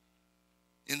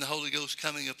in the Holy Ghost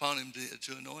coming upon him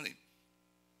to anoint him?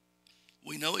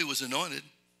 We know he was anointed.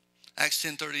 Acts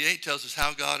 10:38 tells us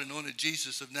how God anointed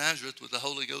Jesus of Nazareth with the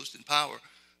Holy Ghost and power,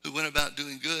 who went about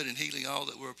doing good and healing all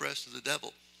that were oppressed of the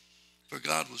devil, for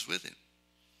God was with him.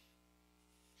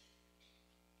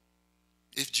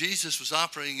 If Jesus was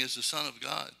operating as the Son of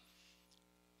God,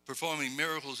 performing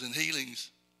miracles and healings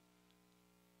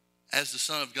as the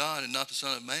Son of God and not the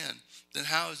Son of Man, then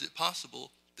how is it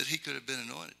possible that he could have been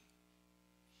anointed?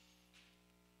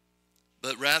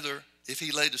 But rather, if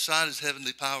he laid aside his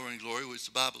heavenly power and glory, which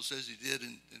the Bible says he did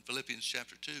in Philippians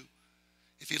chapter 2,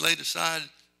 if he laid aside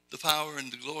the power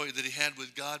and the glory that he had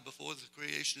with God before the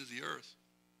creation of the earth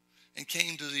and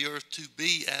came to the earth to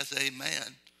be as a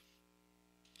man,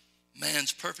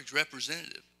 man's perfect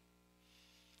representative,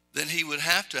 then he would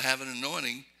have to have an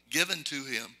anointing given to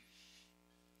him,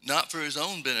 not for his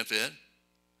own benefit,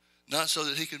 not so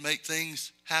that he could make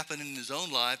things happen in his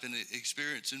own life and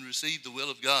experience and receive the will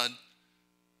of God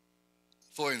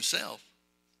for himself,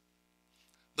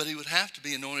 but he would have to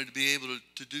be anointed to be able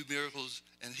to do miracles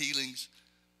and healings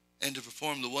and to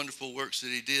perform the wonderful works that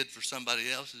he did for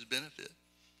somebody else's benefit.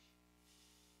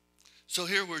 So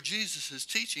here where Jesus is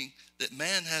teaching that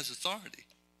man has authority,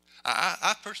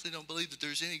 I personally don't believe that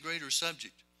there's any greater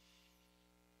subject.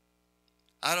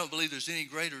 I don't believe there's any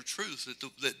greater truth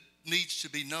that needs to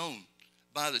be known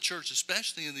by the church,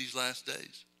 especially in these last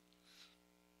days.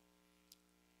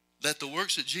 That the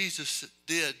works that Jesus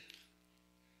did,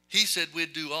 he said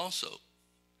we'd do also.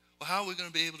 Well, how are we going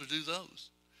to be able to do those?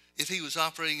 If he was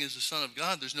operating as the Son of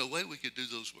God, there's no way we could do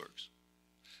those works.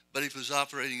 But if he was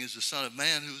operating as the Son of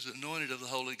Man who was anointed of the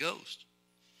Holy Ghost,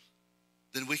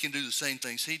 then we can do the same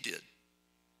things he did.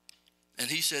 And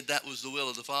he said that was the will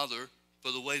of the Father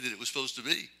for the way that it was supposed to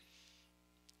be.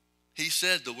 He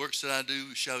said, the works that I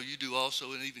do shall you do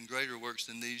also, and even greater works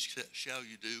than these shall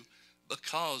you do,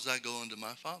 because I go unto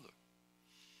my Father.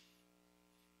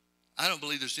 I don't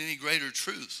believe there's any greater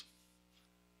truth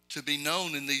to be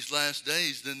known in these last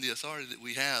days than the authority that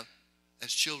we have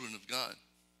as children of God.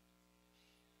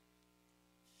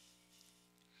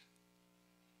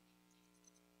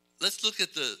 Let's look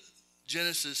at the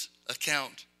Genesis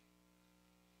account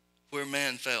where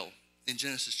man fell in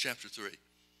Genesis chapter 3.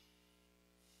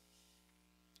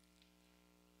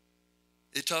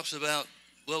 It talks about,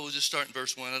 well, we'll just start in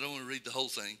verse 1. I don't want to read the whole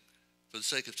thing for the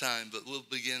sake of time, but we'll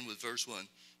begin with verse 1.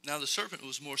 Now the serpent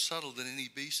was more subtle than any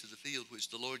beast of the field which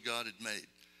the Lord God had made.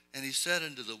 And he said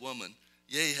unto the woman,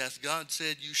 Yea, hath God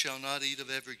said, You shall not eat of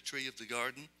every tree of the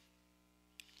garden?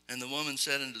 And the woman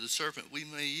said unto the serpent, We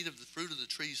may eat of the fruit of the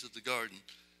trees of the garden,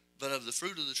 But of the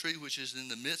fruit of the tree which is in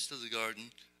the midst of the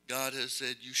garden, God has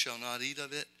said, you shall not eat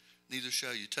of it, neither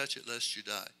shall you touch it, lest you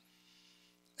die.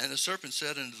 And the serpent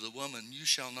said unto the woman, you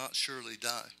shall not surely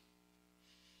die.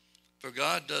 For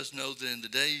God does know that in the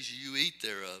days you eat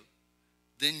thereof,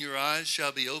 then your eyes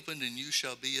shall be opened, and you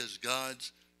shall be as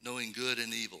gods, knowing good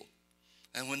and evil.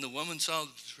 And when the woman saw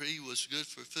that the tree was good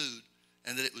for food,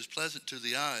 and that it was pleasant to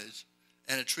the eyes,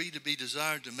 and a tree to be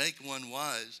desired to make one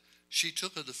wise, she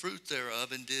took of the fruit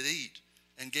thereof and did eat,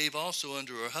 and gave also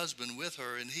unto her husband with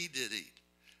her, and he did eat.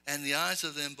 And the eyes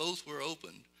of them both were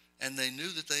opened, and they knew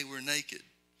that they were naked.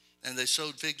 And they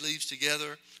sewed fig leaves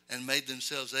together, and made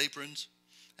themselves aprons.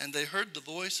 And they heard the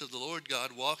voice of the Lord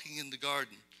God walking in the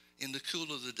garden in the cool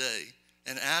of the day.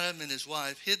 And Adam and his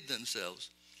wife hid themselves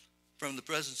from the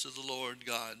presence of the Lord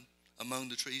God among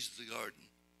the trees of the garden.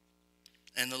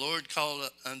 And the Lord called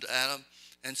unto Adam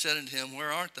and said unto him,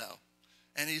 where art thou?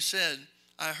 And he said,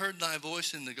 I heard thy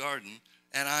voice in the garden,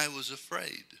 and I was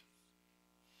afraid.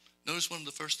 Notice one of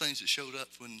the first things that showed up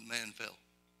when man fell.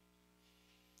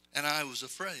 And I was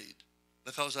afraid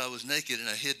because I was naked and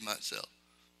I hid myself.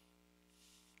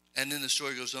 And then the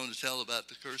story goes on to tell about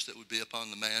the curse that would be upon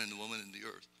the man and the woman and the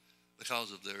earth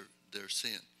because of their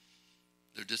sin,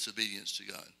 their disobedience to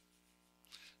God.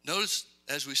 Notice,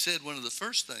 as we said, one of the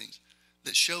first things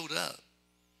that showed up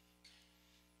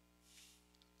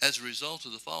as a result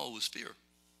of the fall was fear.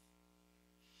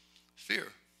 Fear.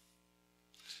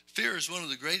 Fear is one of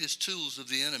the greatest tools of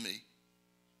the enemy.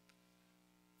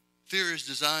 Fear is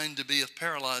designed to be a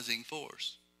paralyzing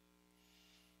force.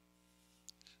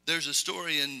 There's a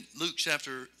story in Luke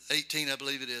chapter 18, I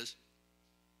believe it is,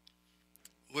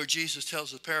 where Jesus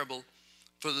tells a parable,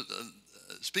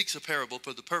 speaks a parable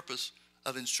for the purpose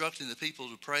of instructing the people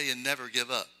to pray and never give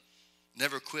up,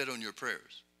 never quit on your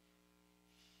prayers.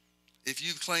 If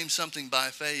you've claimed something by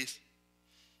faith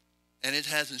and it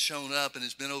hasn't shown up and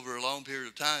it's been over a long period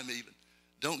of time even,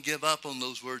 don't give up on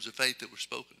those words of faith that were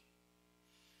spoken.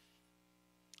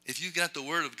 If you got the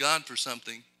word of God for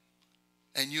something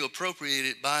and you appropriate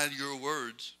it by your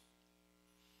words,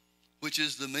 which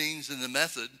is the means and the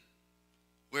method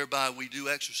whereby we do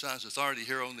exercise authority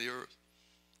here on the earth,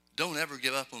 don't ever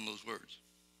give up on those words.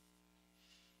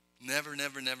 Never,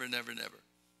 never, never, never, never.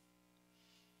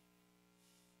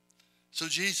 So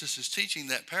Jesus is teaching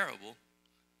that parable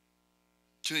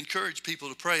to encourage people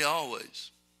to pray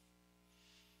always.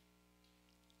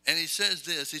 And he says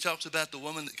this, he talks about the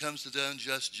woman that comes to the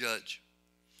unjust judge.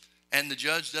 And the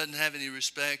judge doesn't have any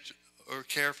respect or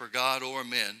care for God or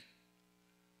men.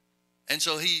 And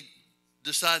so he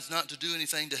decides not to do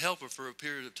anything to help her for a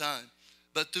period of time.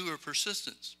 But through her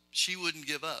persistence, she wouldn't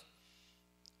give up.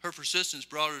 Her persistence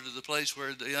brought her to the place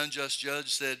where the unjust judge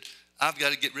said, I've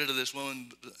got to get rid of this woman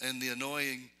and the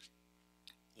annoying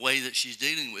way that she's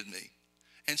dealing with me.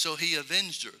 And so he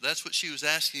avenged her. That's what she was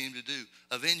asking him to do.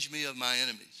 Avenge me of my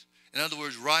enemies. In other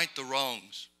words, right the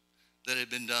wrongs that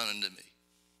had been done unto me.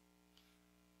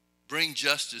 Bring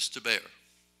justice to bear.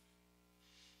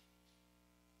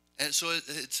 And so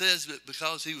it says that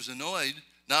because he was annoyed,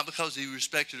 not because he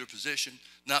respected her position,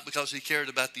 not because he cared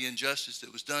about the injustice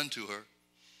that was done to her,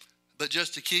 but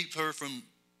just to keep her from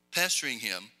pestering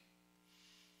him,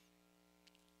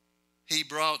 he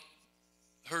brought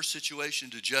her situation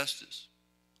to justice.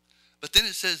 But then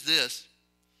it says this,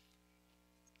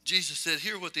 Jesus said,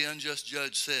 hear what the unjust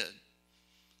judge said.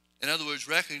 In other words,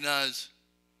 recognize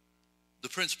the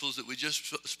principles that we just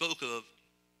spoke of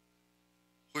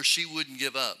where she wouldn't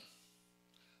give up.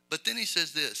 But then he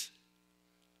says this,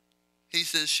 he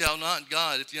says, shall not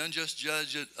God, if the unjust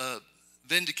judge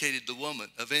vindicated the woman,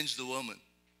 avenged the woman,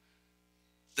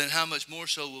 then how much more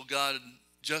so will God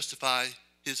justify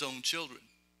his own children?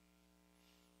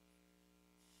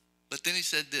 But then he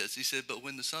said this, he said, but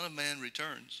when the Son of Man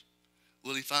returns,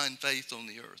 will he find faith on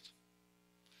the earth?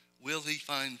 Will he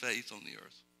find faith on the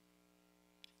earth?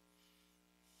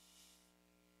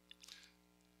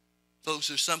 Folks,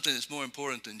 there's something that's more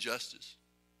important than justice,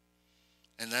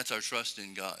 and that's our trust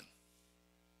in God.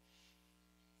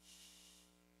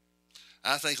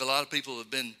 I think a lot of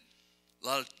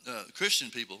Christian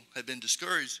people have been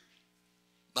discouraged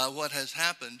by what has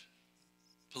happened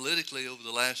politically over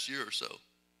the last year or so.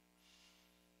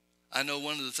 I know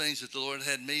one of the things that the Lord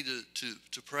had me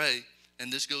to pray,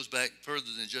 and this goes back further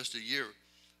than just a year,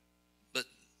 but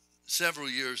several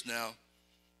years now,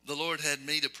 the Lord had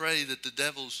me to pray that the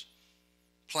devil's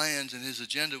plans and his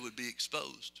agenda would be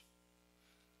exposed.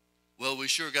 Well, we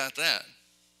sure got that.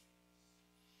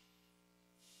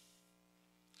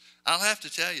 I'll have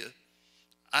to tell you,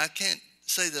 I can't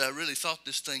say that I really thought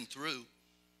this thing through,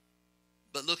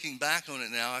 but looking back on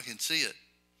it now, I can see it.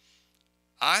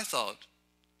 I thought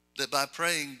that by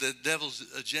praying the devil's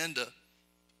agenda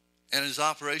and his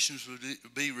operations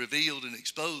would be revealed and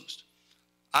exposed.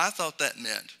 I thought that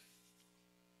meant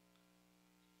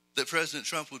that President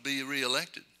Trump would be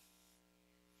reelected.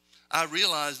 I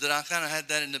realized that I kind of had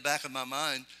that in the back of my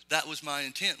mind. That was my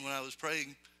intent when I was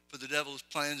praying for the devil's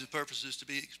plans and purposes to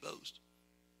be exposed.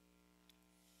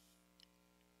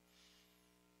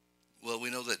 Well, we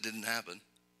know that didn't happen.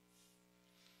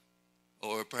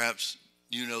 Or perhaps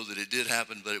you know that it did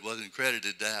happen, but it wasn't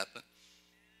credited to happen.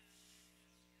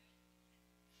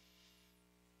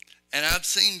 And I've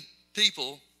seen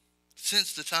people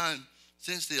since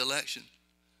the election,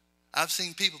 I've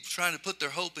seen people trying to put their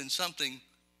hope in something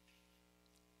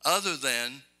other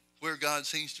than where God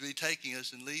seems to be taking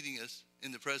us and leading us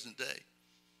in the present day.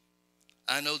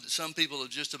 I know that some people have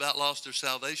just about lost their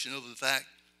salvation over the fact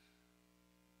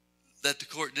that the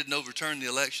court didn't overturn the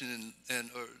election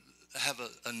or have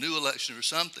a new election or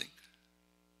something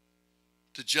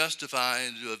to justify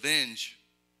and to avenge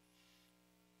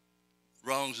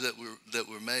wrongs that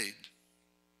were made,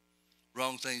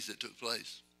 wrong things that took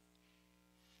place.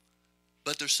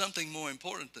 But there's something more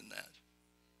important than that,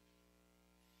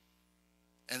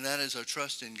 and that is our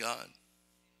trust in God.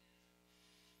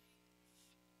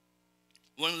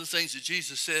 One of the things that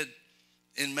Jesus said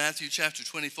in Matthew chapter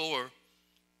 24,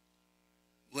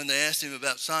 when they asked him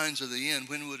about signs of the end,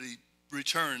 when would he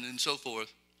return and so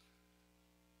forth,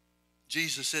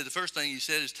 Jesus said, the first thing he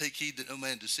said is, take heed that no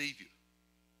man deceive you.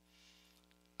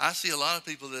 I see a lot of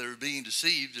people that are being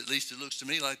deceived. At least it looks to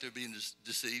me like they're being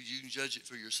deceived. You can judge it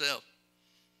for yourself.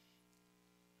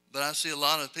 But I see a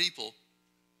lot of people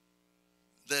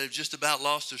that have just about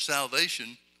lost their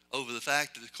salvation over the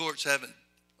fact that the courts haven't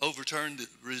overturned the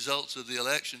results of the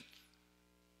election,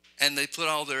 and they put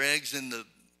all their eggs in the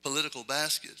political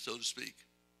basket, so to speak.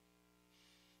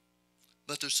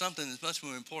 But there's something that's much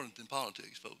more important than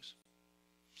politics, folks.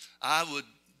 I would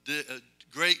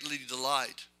greatly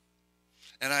delight,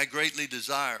 and I greatly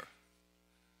desire,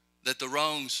 that the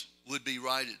wrongs would be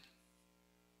righted.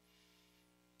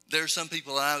 There are some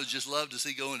people I would just love to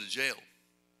see go into jail.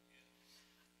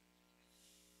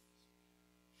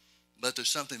 But there's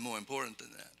something more important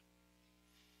than that.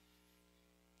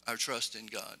 Our trust in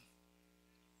God.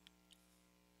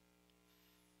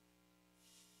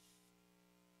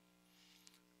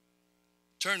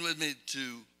 Turn with me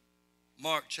to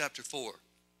Mark chapter 4.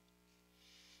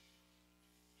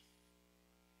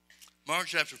 Mark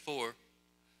chapter 4,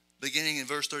 beginning in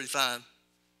verse 35.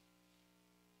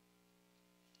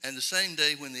 And the same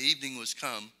day when the evening was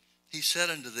come, he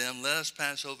said unto them, let us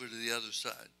pass over to the other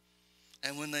side.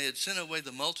 And when they had sent away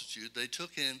the multitude, they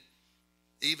took him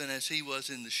even as he was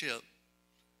in the ship.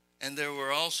 And there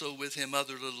were also with him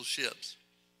other little ships.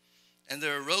 And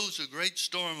there arose a great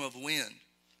storm of wind,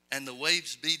 and the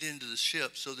waves beat into the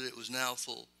ship so that it was now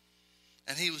full.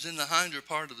 And he was in the hinder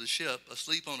part of the ship,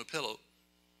 asleep on a pillow.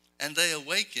 And they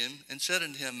awake him and said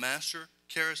unto him, Master,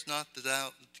 carest thou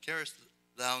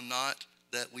not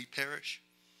that we perish?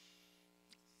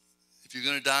 If you're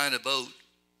going to die in a boat,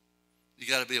 you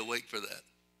got to be awake for that.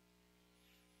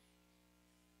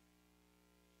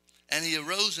 And he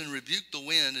arose and rebuked the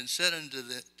wind and said unto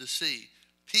the sea,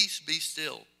 Peace, be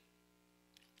still.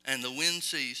 And the wind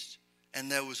ceased, and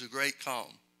there was a great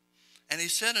calm. And he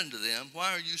said unto them,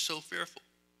 Why are you so fearful?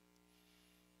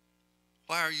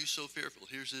 Why are you so fearful?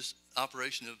 Here's this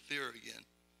operation of fear again.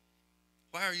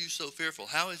 Why are you so fearful?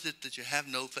 How is it that you have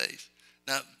no faith?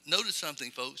 Now, notice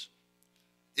something, folks.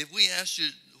 If we asked you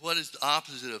what is the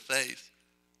opposite of faith,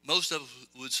 most of us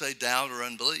would say doubt or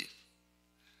unbelief.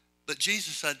 But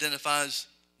Jesus identifies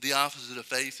the opposite of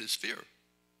faith as fear.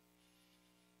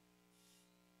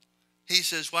 He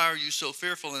says, why are you so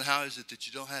fearful, and how is it that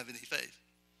you don't have any faith?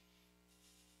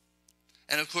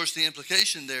 And of course, the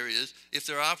implication there is, if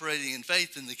they're operating in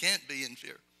faith, then they can't be in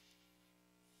fear.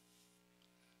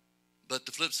 But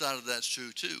the flip side of that's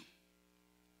true too.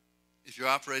 If you're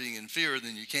operating in fear,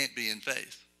 then you can't be in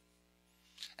faith.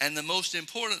 And the most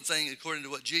important thing, according to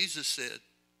what Jesus said,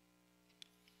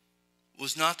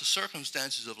 was not the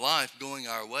circumstances of life going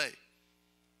our way,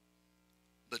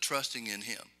 but trusting in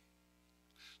him.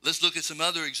 Let's look at some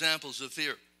other examples of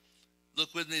fear.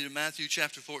 Look with me to Matthew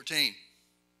chapter 14.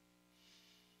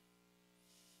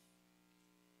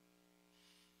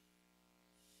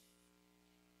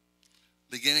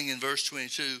 Beginning in verse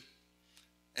 22.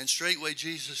 And straightway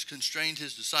Jesus constrained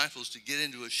his disciples to get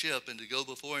into a ship and to go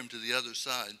before him to the other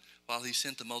side while he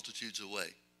sent the multitudes away.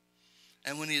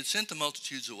 And when he had sent the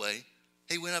multitudes away,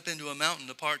 he went up into a mountain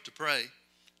apart to pray.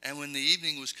 And when the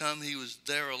evening was come, he was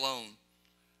there alone.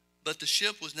 But the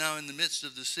ship was now in the midst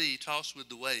of the sea, tossed with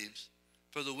the waves,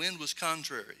 for the wind was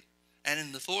contrary. And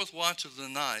in the fourth watch of the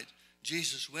night,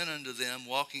 Jesus went unto them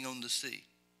walking on the sea.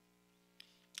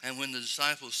 And when the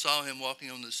disciples saw him walking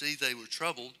on the sea, they were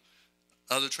troubled.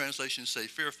 Other translations say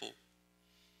fearful,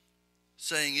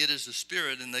 saying, It is the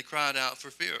Spirit, and they cried out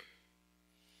for fear.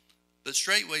 But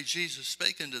straightway Jesus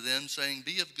spake unto them, saying,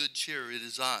 Be of good cheer, it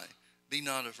is I, be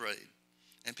not afraid.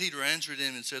 And Peter answered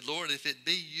him and said, Lord, if it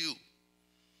be you,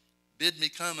 bid me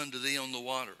come unto thee on the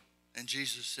water. And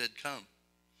Jesus said, Come.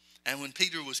 And when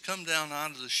Peter was come down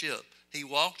out of the ship, he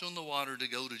walked on the water to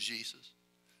go to Jesus.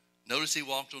 Notice he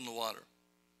walked on the water.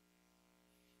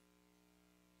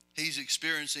 He's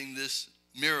experiencing this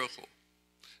miracle.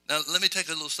 Now, let me take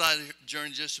a little side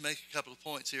journey just to make a couple of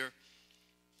points here.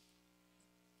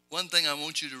 One thing I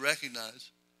want you to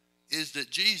recognize is that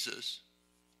Jesus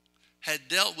had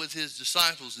dealt with his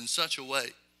disciples in such a way,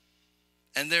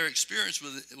 and their experience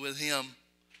with him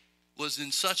was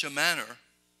in such a manner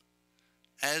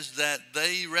as that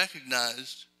they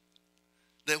recognized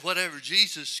that whatever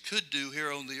Jesus could do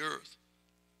here on the earth,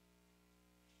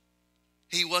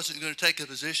 he wasn't going to take a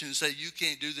position and say, you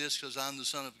can't do this because I'm the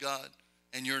Son of God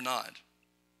and you're not.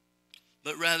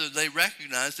 But rather they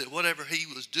recognized that whatever he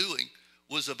was doing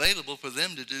was available for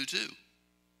them to do too.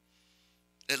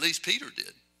 At least Peter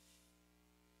did.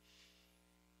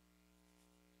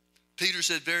 Peter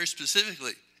said very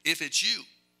specifically, if it's you,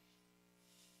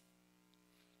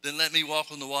 then let me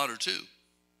walk on the water too.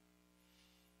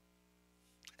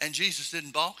 And Jesus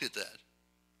didn't balk at that.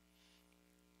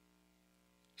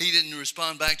 He didn't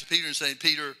respond back to Peter and say,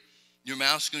 Peter, your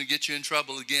mouth's going to get you in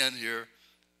trouble again here.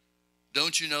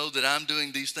 Don't you know that I'm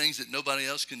doing these things that nobody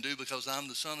else can do because I'm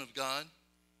the Son of God?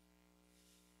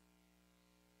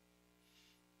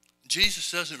 Jesus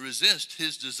doesn't resist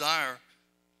his desire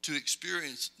to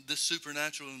experience this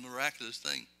supernatural and miraculous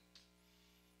thing.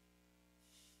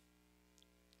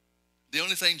 The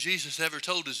only thing Jesus ever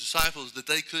told his disciples that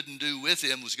they couldn't do with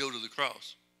him was go to the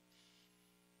cross.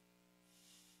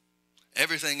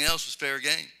 Everything else was fair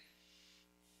game.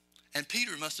 And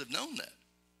Peter must have known that.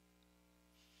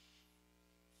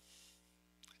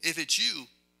 If it's you,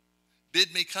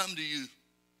 bid me come to you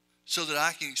so that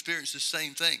I can experience the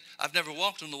same thing. I've never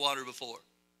walked on the water before.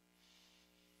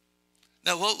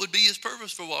 Now, what would be his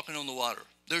purpose for walking on the water?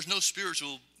 There's no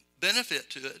spiritual benefit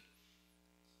to it.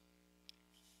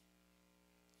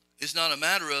 It's not a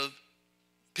matter of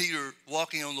Peter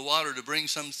walking on the water to bring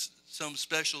some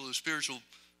special or spiritual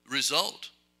result.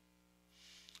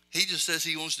 He just says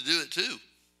he wants to do it too.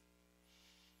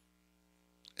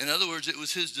 In other words, it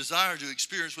was his desire to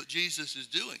experience what Jesus is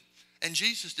doing. And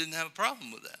Jesus didn't have a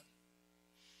problem with that.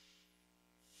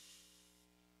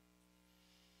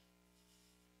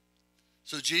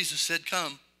 So Jesus said,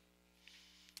 come.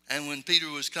 And when Peter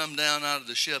was come down out of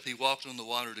the ship, he walked on the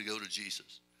water to go to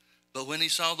Jesus. But when he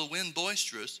saw the wind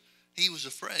boisterous, he was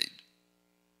afraid.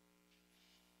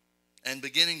 And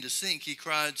beginning to sink, he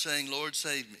cried, saying, Lord,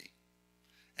 save me.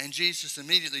 And Jesus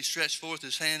immediately stretched forth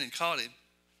his hand and caught him,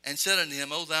 and said unto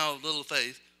him, O thou of little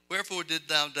faith, wherefore didst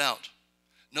thou doubt?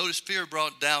 Notice fear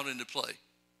brought doubt into play.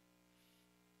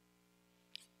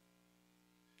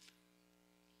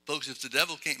 Folks, if the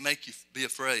devil can't make you be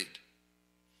afraid,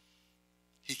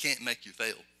 he can't make you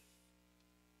fail.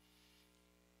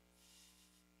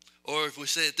 Or if we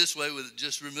say it this way, with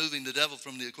just removing the devil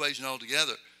from the equation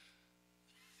altogether,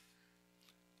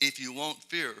 if you won't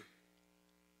fear,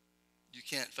 you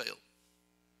can't fail.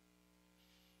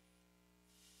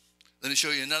 Let me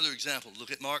show you another example.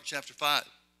 Look at Mark chapter 5.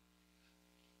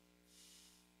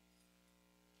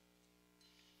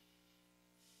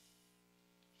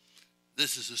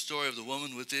 This is the story of the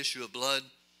woman with the issue of blood.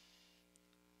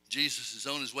 Jesus is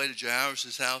on his way to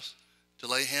Jairus' house to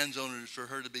lay hands on her for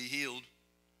her to be healed.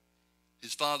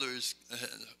 His father is,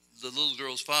 the little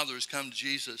girl's father has come to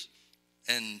Jesus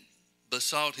and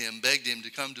besought him, begged him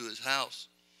to come to his house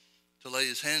to lay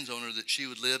his hands on her that she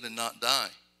would live and not die.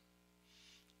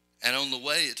 And on the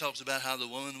way, it talks about how the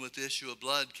woman with the issue of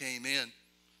blood came in,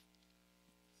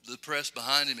 pressed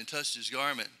behind him and touched his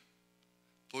garment.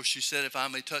 For she said, if I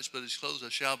may touch but his clothes, I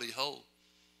shall be whole.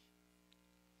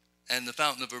 And the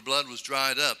fountain of her blood was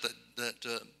dried up.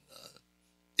 That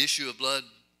issue of blood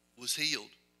was healed.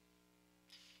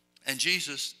 And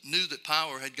Jesus knew that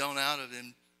power had gone out of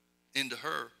him into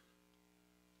her.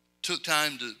 Took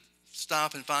time to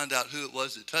stop and find out who it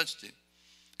was that touched him.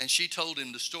 And she told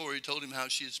him the story, told him how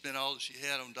she had spent all that she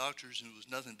had on doctors and it was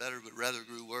nothing better but rather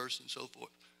grew worse and so forth.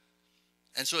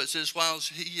 And so it says, while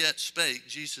he yet spake,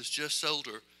 Jesus just told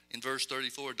her in verse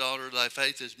 34, daughter, thy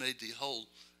faith has made thee whole.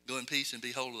 Go in peace and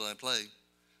be whole of thy plague.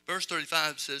 Verse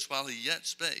 35 says, while he yet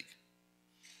spake,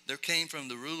 there came from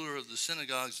the ruler of the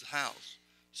synagogue's house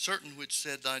certain which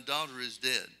said, Thy daughter is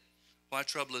dead. Why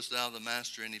troublest thou the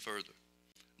master any further?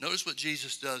 Notice what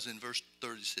Jesus does in verse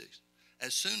 36.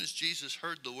 As soon as Jesus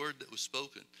heard the word that was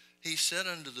spoken, he said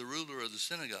unto the ruler of the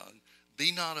synagogue,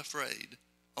 Be not afraid,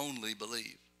 only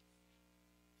believe.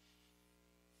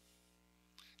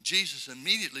 Jesus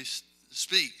immediately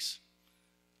speaks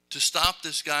to stop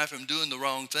this guy from doing the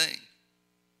wrong thing,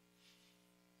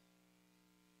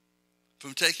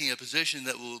 from taking a position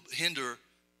that will hinder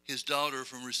his daughter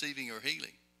from receiving her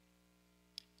healing.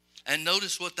 And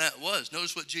notice what that was.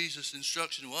 Notice what Jesus'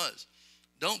 instruction was.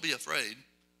 Don't be afraid,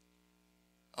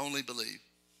 only believe.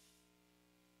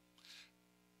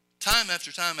 Time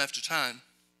after time after time,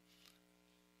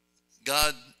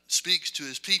 God speaks to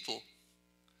his people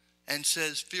and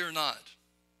says, fear not.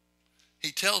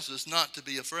 He tells us not to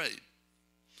be afraid.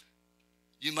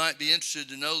 You might be interested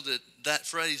to know that that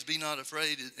phrase, be not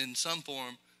afraid, in some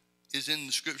form is in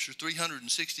the scripture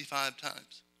 365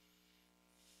 times.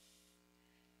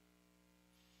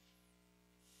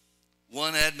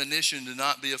 One admonition to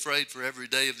not be afraid for every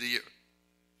day of the year.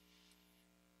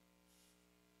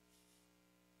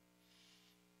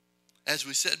 As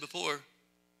we said before,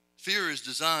 fear is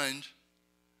designed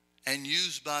and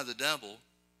used by the devil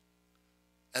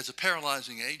as a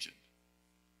paralyzing agent.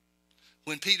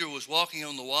 When Peter was walking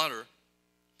on the water,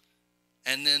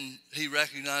 and then he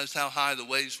recognized how high the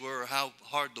waves were or how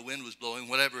hard the wind was blowing,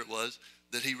 whatever it was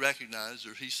that he recognized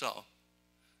or he saw,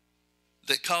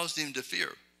 that caused him to fear.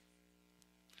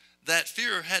 That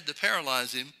fear had to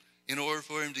paralyze him in order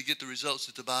for him to get the results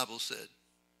that the Bible said.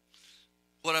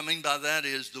 What I mean by that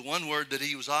is the one word that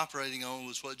he was operating on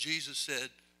was what Jesus said,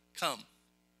 come.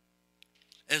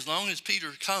 As long as Peter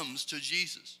comes to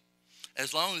Jesus,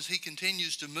 as long as he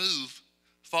continues to move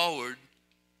forward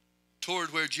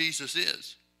toward where Jesus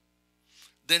is,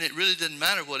 then it really didn't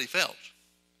matter what he felt.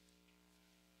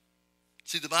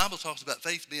 See, the Bible talks about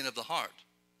faith being of the heart.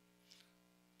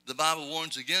 The Bible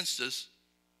warns against us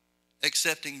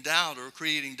accepting doubt or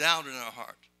creating doubt in our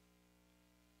heart.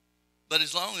 But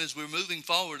as long as we're moving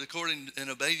forward according and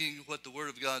obeying what the Word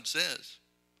of God says,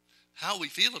 how we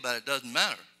feel about it doesn't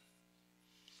matter.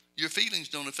 Your feelings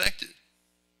don't affect it.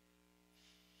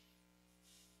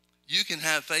 You can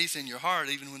have faith in your heart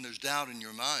even when there's doubt in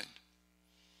your mind,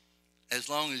 as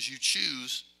long as you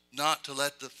choose not to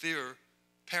let the fear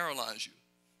paralyze you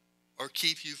or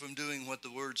keep you from doing what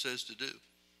the Word says to do.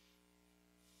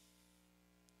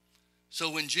 So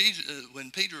when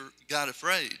Peter got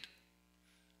afraid,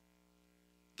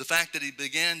 the fact that he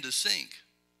began to sink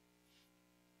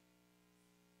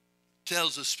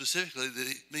tells us specifically that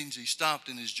it means he stopped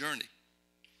in his journey.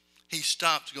 He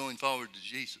stopped going forward to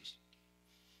Jesus.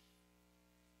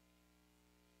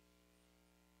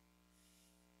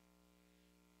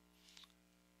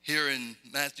 Here in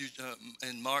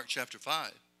Mark chapter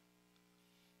 5,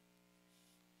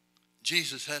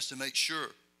 Jesus has to make sure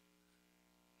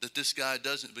that this guy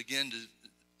doesn't begin to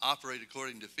operate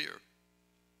according to fear.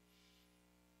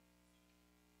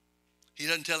 He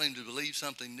doesn't tell him to believe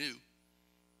something new.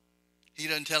 He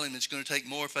doesn't tell him it's going to take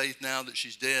more faith now that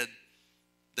she's dead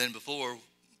than before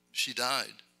she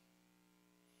died.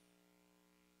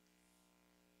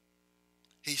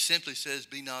 He simply says,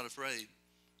 be not afraid,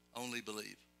 only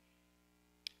believe.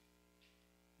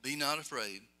 Be not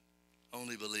afraid,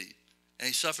 only believe. And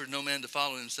he suffered no man to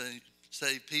follow him,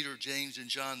 save Peter, James, and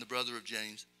John, the brother of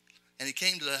James. And he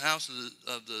came to the house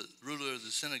of the ruler of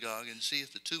the synagogue, and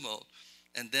seeth the tumult,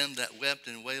 and them that wept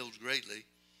and wailed greatly.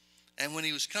 And when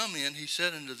he was come in, he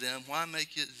said unto them, Why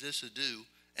make ye this ado,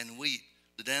 and weep?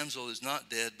 The damsel is not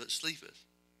dead, but sleepeth.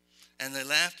 And they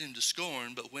laughed him to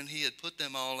scorn, but when he had put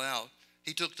them all out,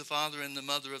 he took the father and the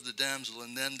mother of the damsel,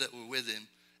 and them that were with him,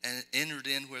 and entered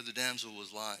in where the damsel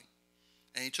was lying.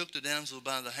 And he took the damsel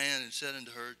by the hand, and said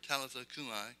unto her, Talitha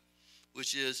cumi,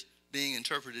 which is, being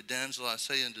interpreted, Damsel, I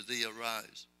say unto thee,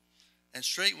 arise. And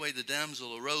straightway the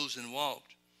damsel arose and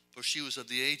walked, for she was of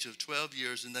the age of 12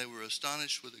 years, and they were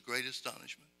astonished with a great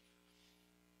astonishment.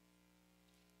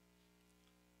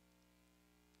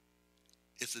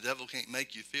 If the devil can't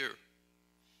make you fear,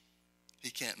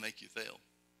 he can't make you fail.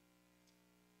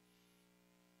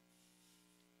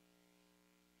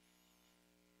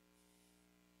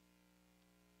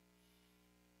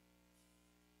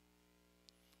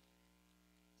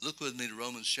 Look with me to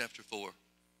Romans chapter 4.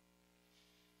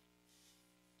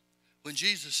 When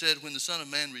Jesus said, when the Son of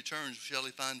Man returns, shall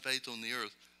he find faith on the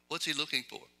earth? What's he looking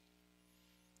for?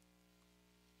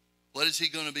 What is he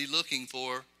going to be looking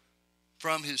for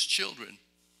from his children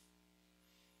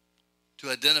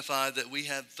to identify that we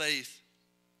have faith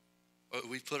or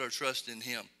we put our trust in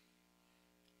him?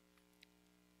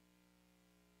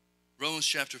 Romans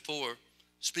chapter 4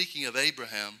 speaking of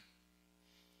Abraham,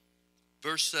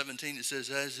 verse 17, it says,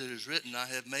 as it is written, I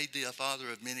have made thee a father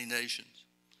of many nations.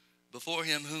 Before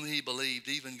him whom he believed,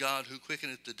 even God who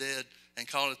quickeneth the dead and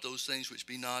calleth those things which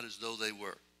be not as though they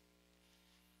were.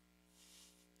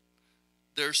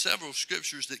 There are several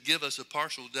scriptures that give us a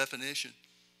partial definition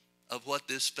of what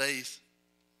this faith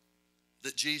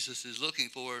that Jesus is looking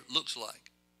for looks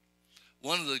like.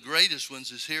 One of the greatest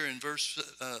ones is here in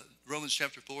Romans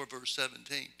chapter 4, verse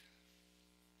 17.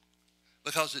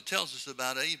 Because it tells us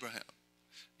about Abraham.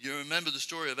 You remember the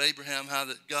story of Abraham, how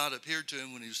that God appeared to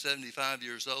him when he was 75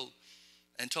 years old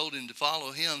and told him to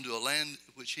follow him to a land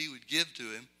which he would give to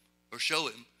him or show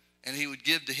him, and he would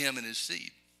give to him and his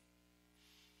seed.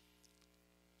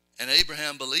 And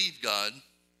Abraham believed God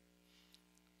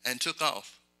and took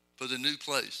off for the new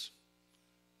place,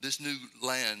 this new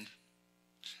land.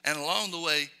 And along the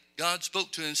way, God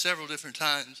spoke to him several different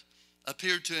times,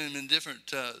 appeared to him in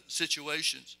different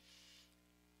situations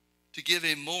to give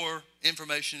him more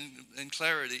information and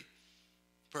clarity,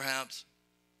 perhaps,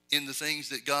 in the things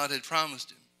that God had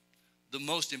promised him. The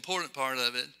most important part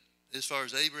of it, as far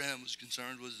as Abraham was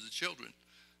concerned, was the children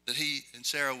that he and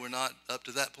Sarah were not up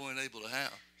to that point able to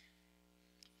have.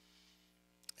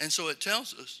 And so it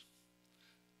tells us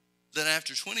that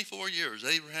after 24 years,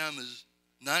 Abraham is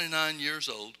 99 years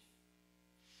old,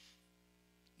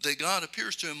 that God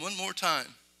appears to him one more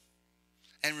time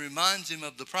and reminds him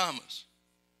of the promise.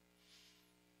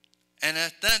 And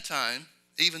at that time,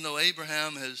 even though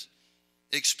Abraham has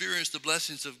experienced the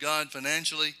blessings of God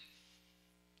financially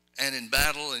and in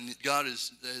battle, and God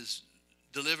has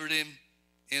delivered him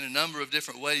in a number of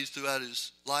different ways throughout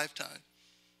his lifetime,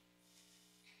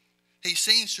 he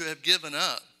seems to have given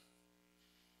up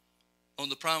on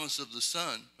the promise of the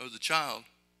son or the child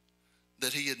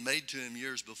that he had made to him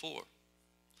years before.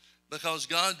 Because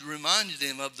God reminded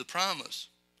him of the promise.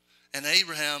 And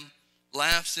Abraham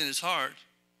laughs in his heart,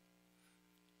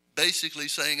 basically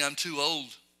saying, I'm too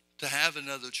old to have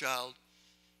another child.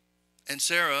 And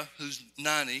Sarah, who's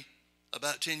 90,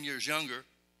 about 10 years younger,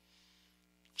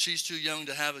 she's too young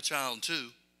to have a child too.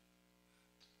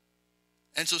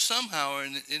 And so somehow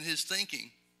in his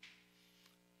thinking,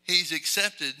 he's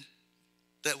accepted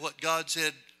that what God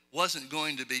said wasn't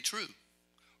going to be true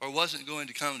or wasn't going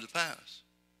to come to pass.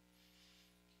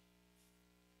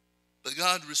 But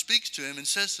God speaks to him and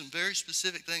says some very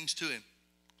specific things to him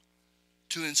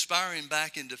to inspire him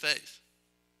back into faith.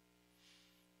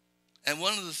 And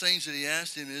one of the things that he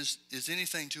asked him is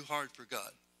anything too hard for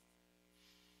God?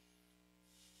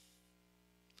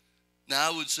 Now,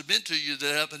 I would submit to you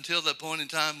that up until that point in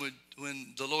time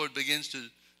when the Lord begins to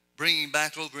bring him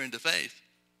back over into faith,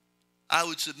 I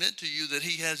would submit to you that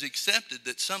he has accepted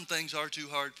that some things are too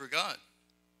hard for God.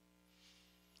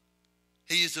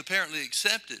 He has apparently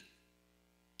accepted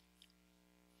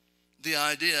the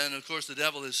idea, and of course the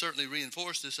devil has certainly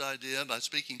reinforced this idea by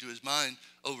speaking to his mind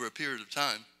over a period of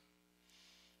time.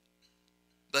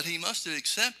 But he must have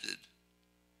accepted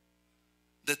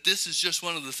that this is just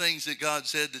one of the things that God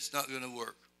said that's not going to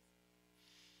work.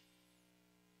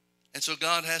 And so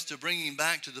God has to bring him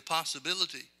back to the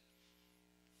possibility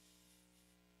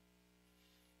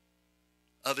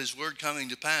of his word coming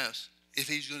to pass if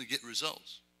he's going to get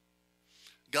results.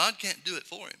 God can't do it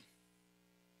for him.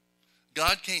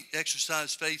 God can't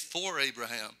exercise faith for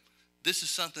Abraham. This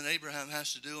is something Abraham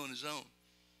has to do on his own.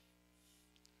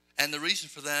 And the reason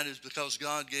for that is because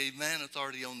God gave man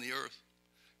authority on the earth,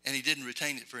 and he didn't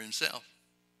retain it for himself.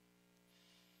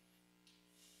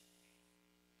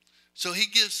 So he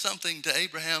gives something to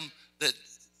Abraham that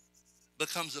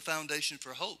becomes the foundation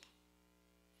for hope.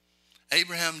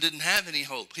 Abraham didn't have any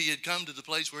hope. He had come to the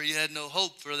place where he had no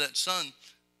hope for that son,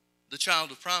 the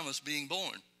child of promise, being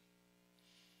born.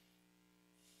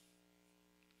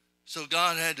 So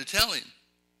God had to tell him,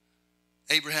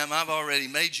 Abraham, I've already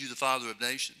made you the father of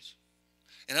nations.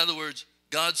 In other words,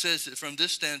 God says that from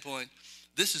this standpoint,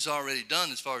 this is already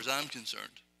done as far as I'm concerned.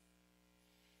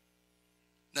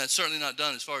 Now, it's certainly not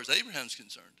done as far as Abraham's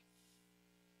concerned.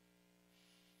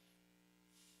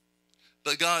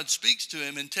 But God speaks to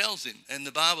him and tells him, and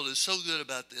the Bible is so good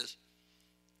about this.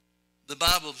 The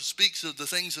Bible speaks of the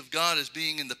things of God as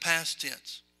being in the past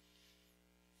tense.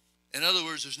 In other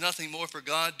words, there's nothing more for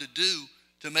God to do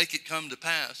to make it come to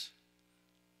pass.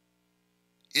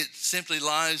 It simply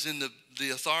lies in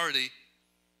the authority,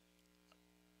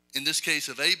 in this case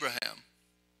of Abraham,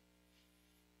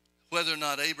 whether or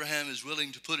not Abraham is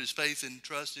willing to put his faith and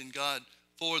trust in God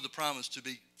for the promise to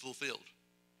be fulfilled.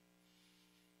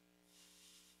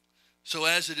 So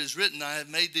as it is written, I have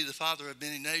made thee the father of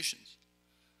many nations.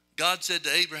 God said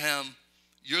to Abraham,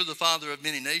 you're the father of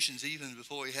many nations, even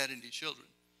before he had any children.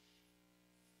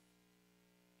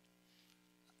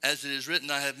 as it is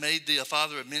written, I have made thee a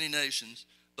father of many nations,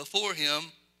 before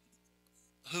him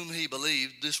whom he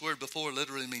believed. This word before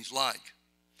literally means like.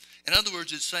 In other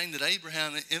words, it's saying that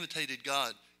Abraham imitated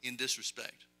God in this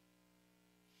respect.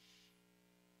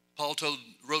 Paul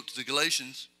wrote to the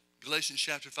Galatians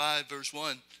chapter 5, verse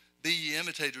 1, be ye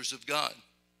imitators of God.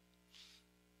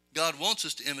 God wants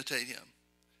us to imitate him.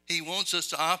 He wants us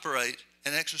to operate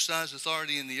and exercise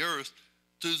authority in the earth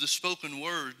through the spoken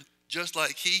word, just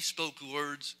like he spoke the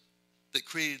words that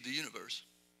created the universe.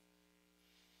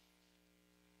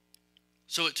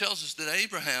 So it tells us that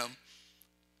Abraham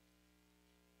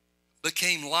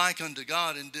became like unto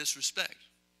God in this respect.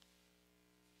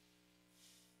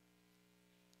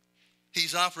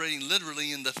 He's operating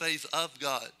literally in the faith of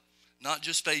God, not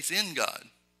just faith in God,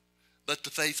 but the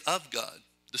faith of God,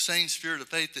 the same spirit of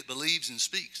faith that believes and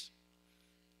speaks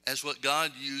as what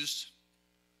God used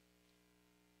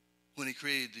when he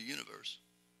created the universe.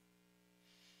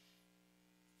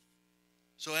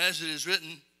 So as it is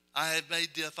written, I have made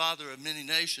thee a father of many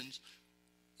nations,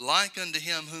 like unto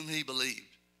him whom he believed,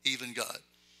 even God.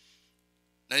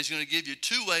 Now he's going to give you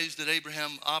two ways that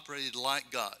Abraham operated like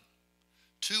God.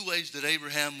 Two ways that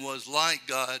Abraham was like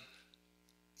God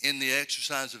in the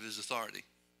exercise of his authority.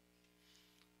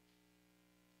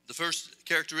 The first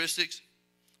characteristics,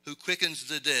 who quickens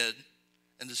the dead,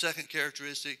 and the second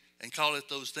characteristic, and calleth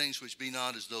those things which be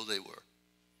not as though they were.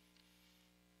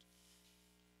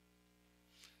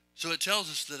 So it tells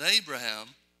us that Abraham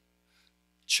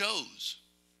chose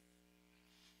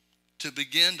to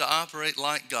begin to operate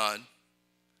like God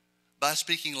by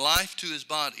speaking life to his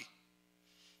body,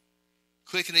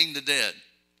 quickening the dead.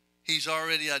 He's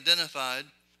already identified,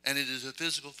 and it is a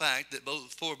physical fact that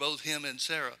for both him and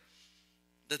Sarah,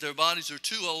 that their bodies are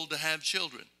too old to have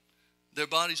children. Their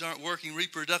bodies aren't working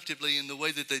reproductively in the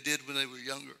way that they did when they were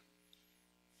younger.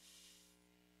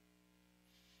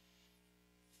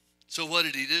 So what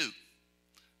did he do?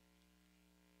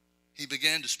 He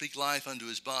began to speak life unto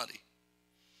his body.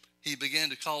 He began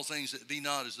to call things that be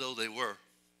not as though they were.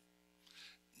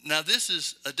 Now this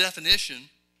is a definition,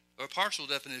 or a partial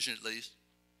definition at least,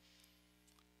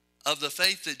 of the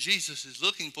faith that Jesus is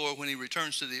looking for when he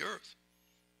returns to the earth.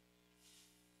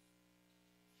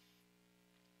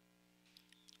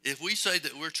 If we say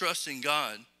that we're trusting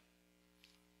God,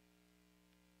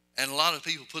 and a lot of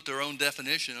people put their own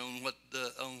definition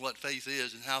on what faith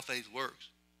is and how faith works.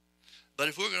 But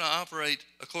if we're going to operate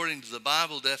according to the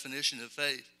Bible definition of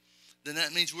faith, then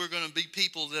that means we're going to be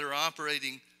people that are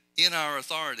operating in our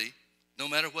authority, no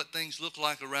matter what things look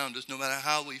like around us, no matter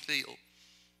how we feel,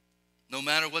 no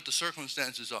matter what the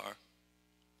circumstances are,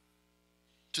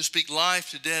 to speak life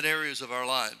to dead areas of our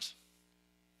lives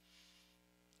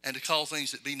and to call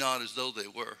things that be not as though they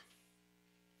were.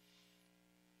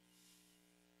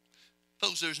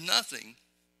 Folks, there's nothing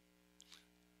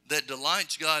that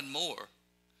delights God more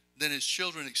than his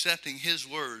children accepting his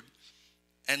word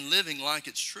and living like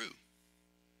it's true.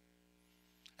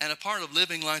 And a part of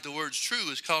living like the word's true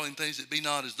is calling things that be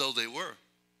not as though they were.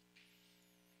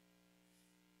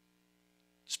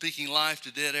 Speaking life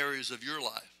to dead areas of your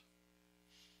life.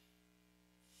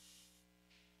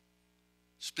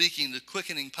 Speaking the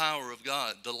quickening power of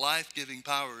God, the life-giving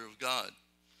power of God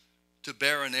to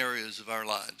barren areas of our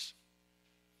lives.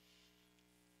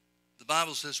 The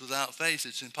Bible says without faith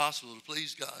it's impossible to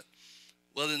please God.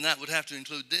 Well, then that would have to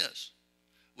include this.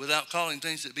 Without calling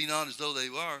things that be not as though they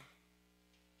are,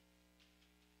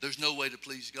 there's no way to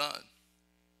please God.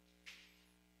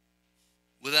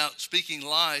 Without speaking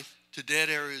life to dead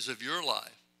areas of your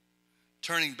life,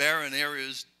 turning barren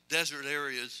areas, desert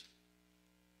areas,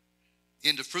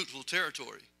 into fruitful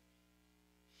territory,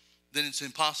 then it's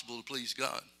impossible to please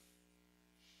God.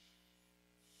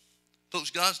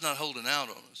 Folks, God's not holding out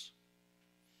on us.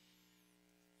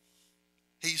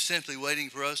 He's simply waiting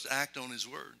for us to act on his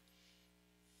word.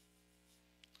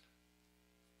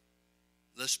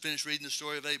 Let's finish reading the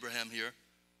story of Abraham here.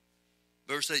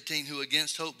 Verse 18, who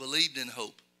against hope believed in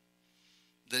hope,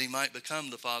 that he might become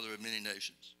the father of many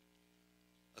nations.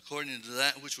 According to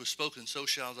that which was spoken, so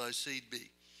shall thy seed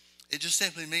be. It just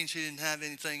simply means he didn't have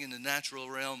anything in the natural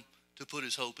realm to put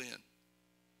his hope in.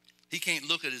 He can't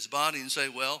look at his body and say,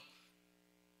 well,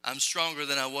 I'm stronger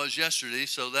than I was yesterday,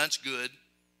 so that's good.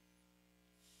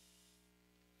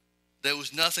 There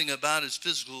was nothing about his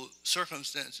physical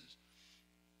circumstances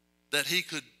that he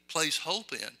could place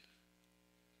hope in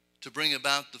to bring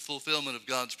about the fulfillment of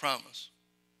God's promise.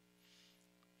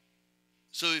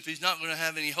 So if he's not going to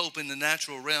have any hope in the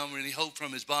natural realm or any hope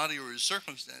from his body or his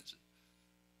circumstances,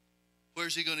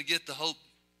 where's he going to get the hope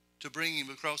to bring him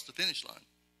across the finish line?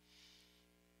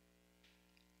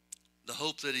 The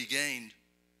hope that he gained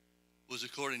was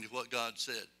according to what God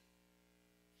said.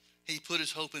 He put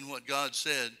his hope in what God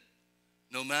said,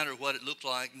 no matter what it looked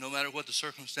like, no matter what the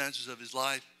circumstances of his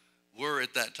life were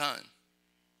at that time.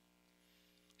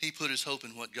 He put his hope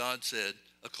in what God said,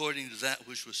 according to that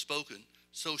which was spoken,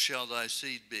 so shall thy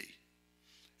seed be.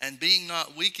 And being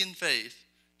not weak in faith,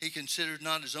 he considered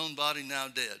not his own body now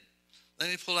dead. Let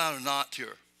me pull out a knot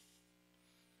here.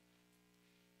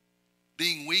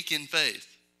 Being weak in faith.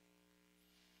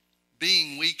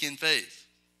 Being weak in faith,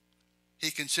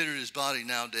 he considered his body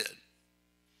now dead.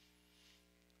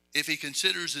 If he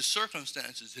considers his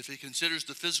circumstances, if he considers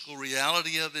the physical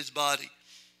reality of his body,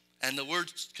 and the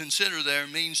word consider there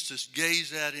means to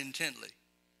gaze at intently.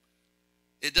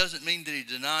 It doesn't mean that he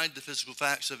denied the physical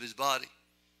facts of his body.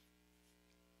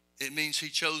 It means he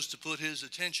chose to put his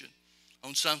attention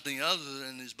on something other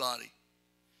than his body.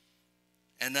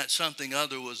 And that something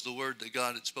other was the word that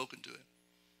God had spoken to him.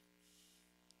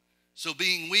 So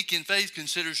being weak in faith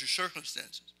considers your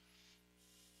circumstances.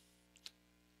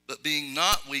 But being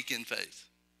not weak in faith,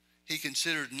 he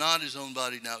considered not his own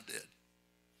body now dead,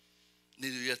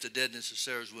 neither yet the deadness of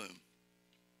Sarah's womb.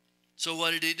 So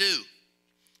what did he do?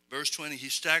 Verse 20, he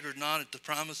staggered not at the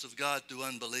promise of God through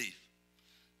unbelief,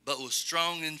 but was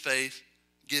strong in faith,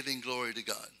 giving glory to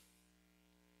God.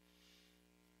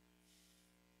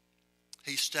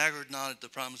 He staggered not at the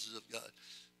promises of God.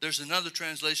 There's another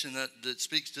translation that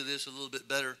speaks to this a little bit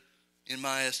better, in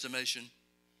my estimation,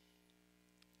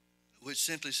 which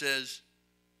simply says,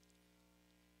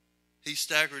 he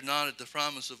staggered not at the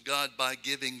promise of God by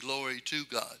giving glory to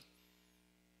God.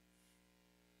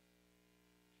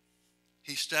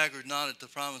 He staggered not at the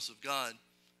promise of God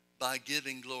by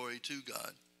giving glory to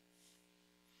God.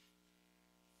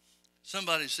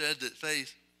 Somebody said that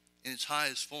faith in its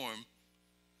highest form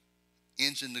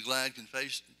ends in the glad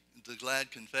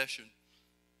confession,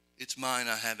 it's mine,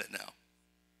 I have it now.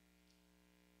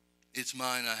 It's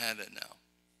mine, I have it now.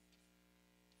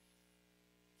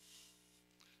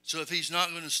 So if he's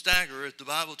not going to stagger it, the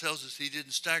Bible tells us he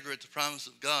didn't stagger at the promise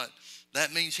of God.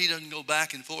 That means he doesn't go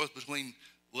back and forth between,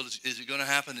 well, is it going to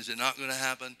happen? Is it not going to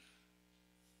happen?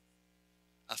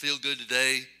 I feel good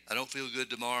today. I don't feel good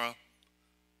tomorrow.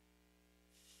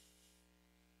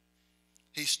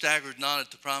 He staggered not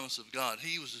at the promise of God.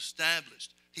 He was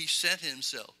established. He set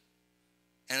himself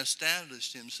and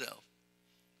established himself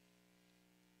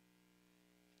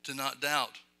to not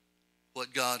doubt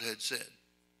what God had said.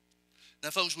 Now,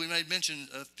 folks, we made mention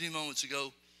a few moments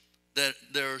ago that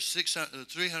there are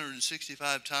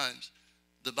 365 times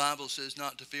the Bible says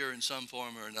not to fear in some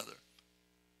form or another.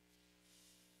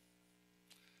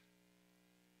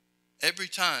 Every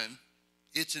time,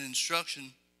 it's an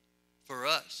instruction for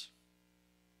us.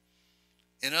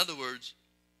 In other words,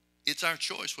 it's our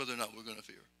choice whether or not we're going to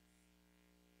fear.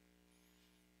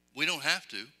 We don't have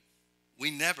to.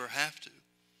 We never have to.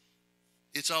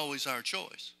 It's always our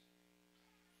choice.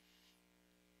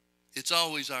 It's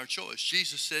always our choice.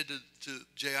 Jesus said to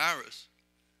Jairus,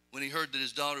 when he heard that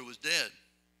his daughter was dead,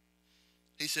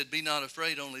 he said, be not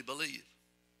afraid, only believe.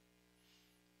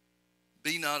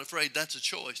 Be not afraid. That's a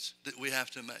choice that we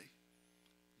have to make.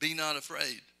 Be not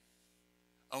afraid,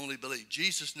 only believe.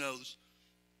 Jesus knows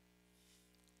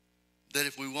that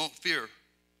if we won't fear,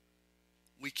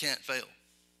 we can't fail.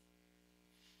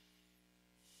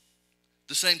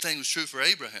 The same thing was true for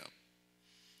Abraham.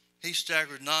 He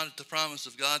staggered not at the promise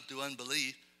of God through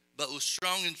unbelief, but was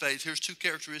strong in faith. Here's two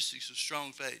characteristics of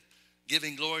strong faith.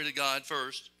 Giving glory to God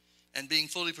first, and being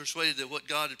fully persuaded that what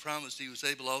God had promised he was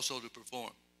able also to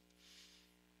perform.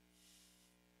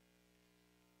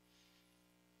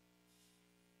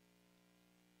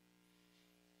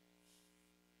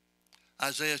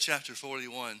 Isaiah chapter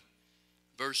 41,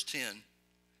 verse 10,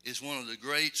 is one of the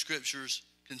great scriptures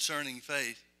concerning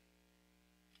faith.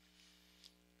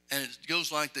 And it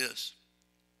goes like this.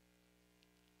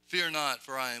 Fear not,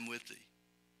 for I am with thee.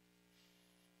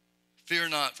 Fear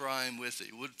not, for I am with thee.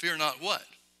 Fear not what?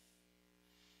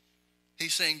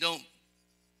 He's saying don't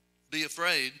be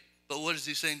afraid, but what is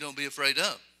he saying don't be afraid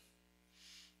of?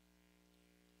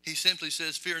 He simply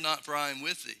says, fear not, for I am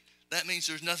with thee. That means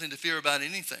there's nothing to fear about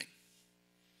anything.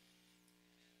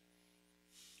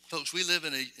 Folks, we live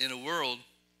in a world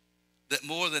that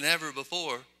more than ever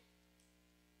before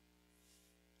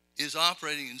is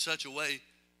operating in such a way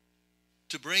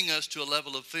to bring us to a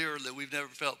level of fear that we've never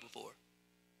felt before.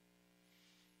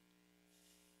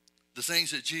 The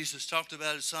things that Jesus talked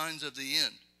about as signs of the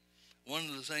end. One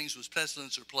of the things was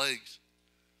pestilence or plagues.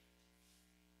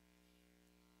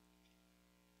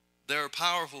 There are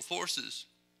powerful forces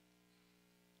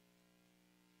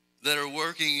that are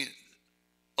working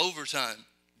overtime,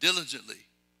 diligently,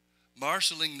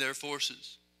 marshaling their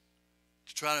forces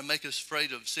to try to make us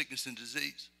afraid of sickness and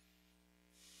disease.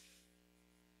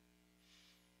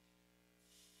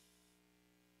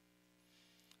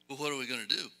 Well, what are we going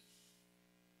to do?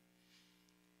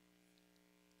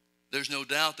 There's no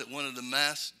doubt that one of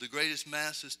the greatest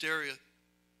mass hysteria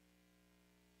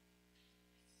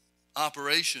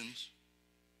operations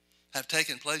have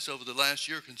taken place over the last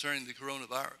year concerning the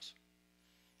coronavirus.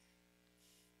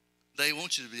 They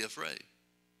want you to be afraid.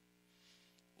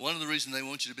 One of the reasons they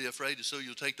want you to be afraid is so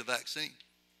you'll take the vaccine.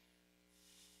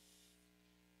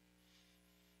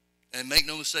 And make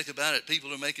no mistake about it,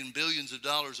 people are making billions of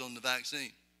dollars on the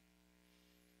vaccine.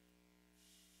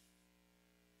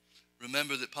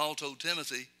 Remember that Paul told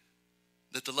Timothy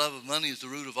that the love of money is the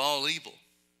root of all evil.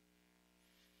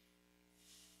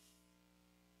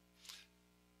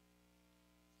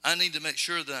 I need to make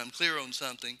sure that I'm clear on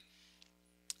something,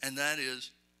 and that is,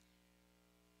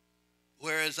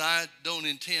 whereas I don't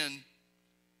intend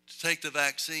to take the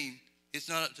vaccine, it's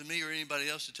not up to me or anybody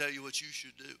else to tell you what you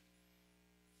should do.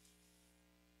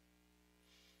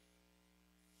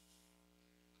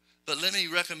 But let me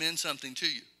recommend something to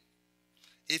you.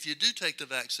 If you do take the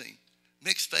vaccine,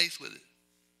 mix faith with it.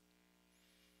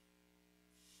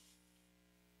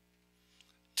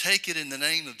 Take it in the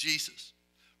name of Jesus.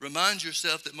 Remind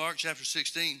yourself that Mark chapter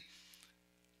 16,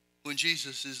 when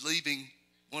Jesus is leaving,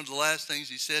 one of the last things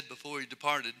he said before he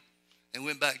departed and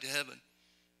went back to heaven,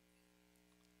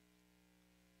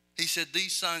 he said,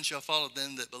 "These signs shall follow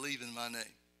them that believe in my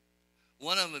name."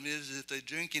 One of them is, if they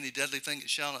drink any deadly thing, it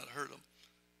shall not hurt them.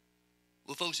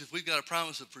 Well, folks, if we've got a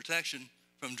promise of protection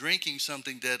from drinking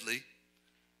something deadly,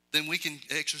 then we can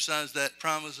exercise that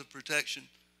promise of protection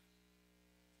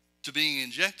to being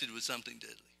injected with something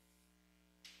deadly.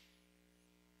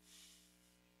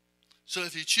 So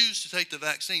if you choose to take the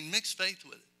vaccine, mix faith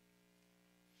with it.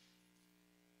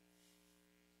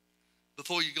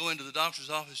 Before you go into the doctor's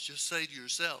office, just say to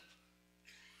yourself,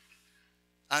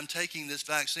 I'm taking this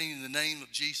vaccine in the name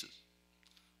of Jesus.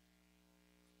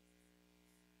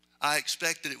 I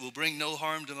expect that it will bring no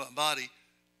harm to my body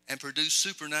and produce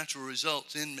supernatural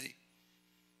results in me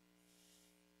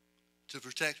to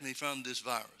protect me from this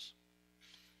virus.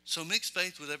 So mix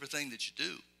faith with everything that you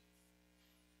do.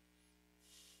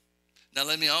 Now,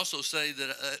 let me also say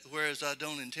that whereas I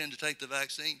don't intend to take the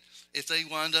vaccine, if they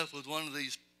wind up with one of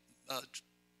these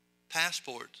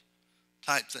passport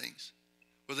type things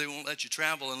where they won't let you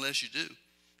travel unless you do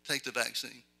take the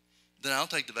vaccine, then I'll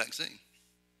take the vaccine.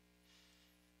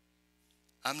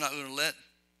 I'm not going to let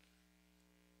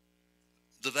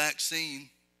the vaccine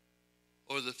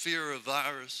or the fear of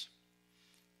virus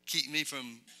keep me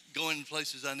from going to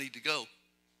places I need to go.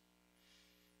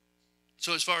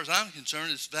 So as far as I'm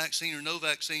concerned, it's vaccine or no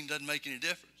vaccine doesn't make any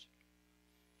difference.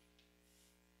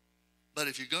 But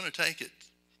if you're going to take it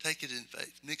in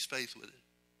faith. Mix faith with it.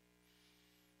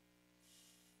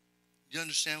 You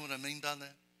understand what I mean by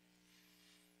that?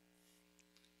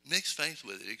 Mix faith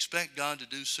with it. Expect God to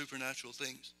do supernatural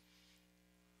things.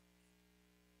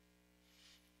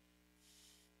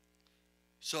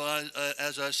 So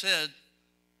as I said,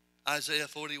 Isaiah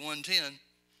 41:10,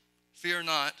 fear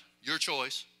not, your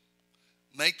choice.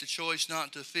 Make the choice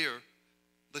not to fear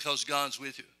because God's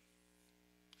with you.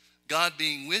 God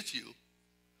being with you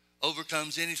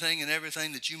overcomes anything and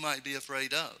everything that you might be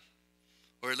afraid of,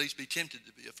 or at least be tempted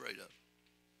to be afraid of.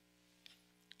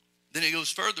 Then he goes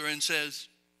further and says,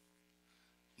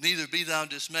 neither be thou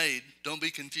dismayed. Don't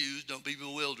be confused. Don't be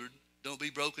bewildered. Don't be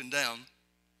broken down.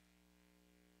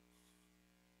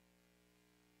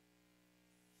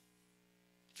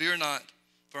 Fear not,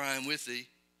 for I am with thee.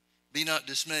 Be not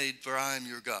dismayed, for I am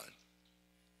your God.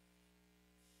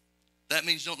 That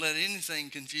means don't let anything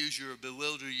confuse you or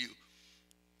bewilder you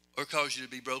or cause you to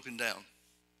be broken down.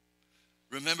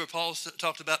 Remember, Paul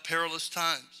talked about perilous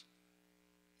times.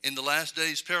 In the last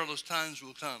days, perilous times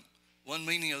will come. One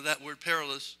meaning of that word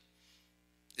perilous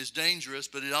is dangerous,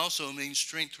 but it also means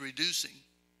strength reducing.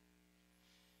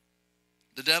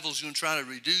 The devil's going to try to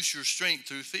reduce your strength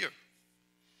through fear.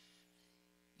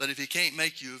 But if he can't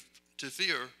make you to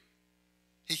fear,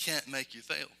 he can't make you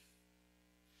fail.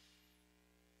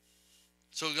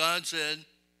 So God said,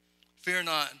 fear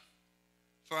not,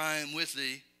 for I am with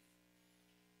thee.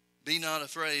 Be not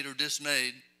afraid or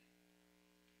dismayed,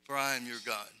 for I am your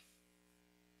God.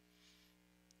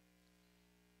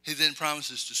 He then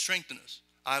promises to strengthen us.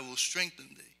 I will strengthen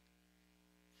thee.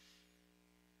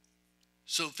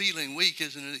 So feeling weak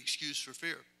isn't an excuse for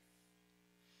fear.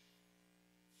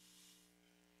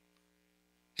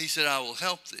 He said, I will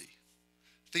help thee.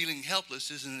 Feeling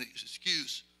helpless isn't an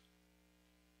excuse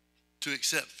to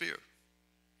accept fear.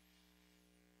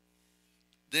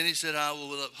 Then he said, I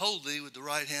will uphold thee with the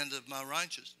right hand of my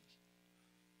righteousness.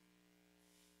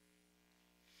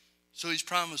 So he's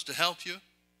promised to help you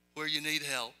where you need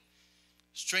help,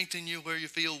 strengthen you where you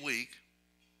feel weak,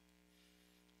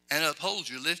 and uphold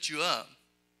you, lift you up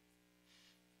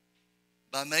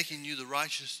by making you the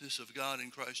righteousness of God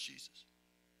in Christ Jesus.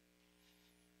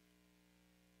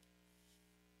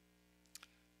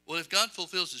 Well, if God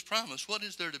fulfills his promise, what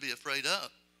is there to be afraid of?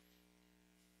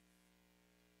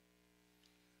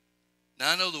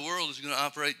 Now, I know the world is going to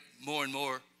operate more and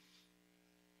more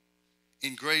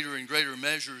in greater and greater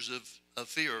measures of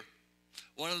fear.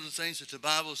 One of the things that the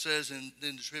Bible says in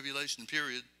the tribulation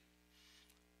period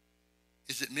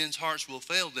is that men's hearts will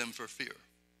fail them for fear.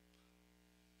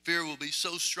 Fear will be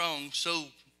so strong, so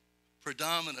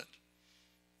predominant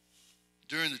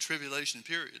during the tribulation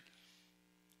period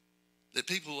that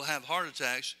people will have heart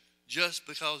attacks just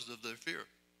because of their fear.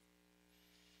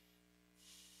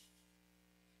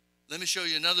 Let me show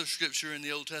you another scripture in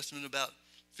the Old Testament about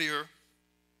fear.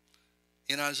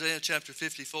 In Isaiah chapter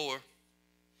 54,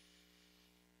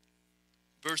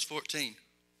 verse 14.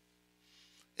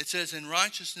 It says, in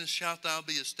righteousness shalt thou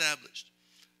be established.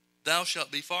 Thou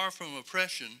shalt be far from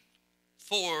oppression,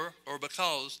 for or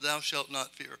because thou shalt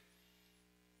not fear.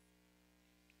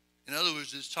 In other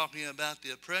words, it's talking about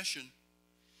the oppression,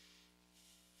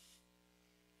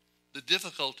 the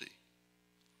difficulty,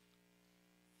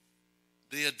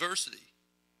 the adversity.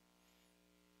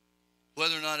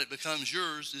 Whether or not it becomes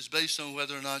yours is based on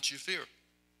whether or not you fear.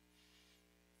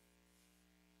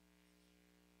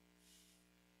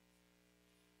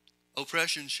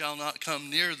 Oppression shall not come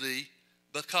near thee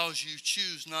because you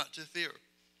choose not to fear.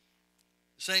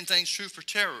 The same thing's true for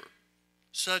terror,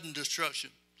 sudden destruction,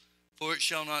 for it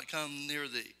shall not come near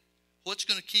thee. What's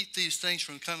going to keep these things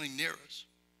from coming near us?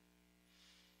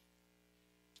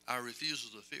 Our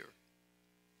refusal to fear.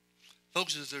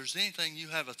 Folks, if there's anything you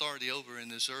have authority over in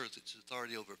this earth, it's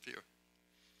authority over fear.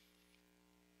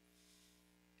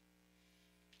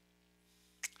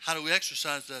 How do we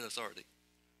exercise that authority?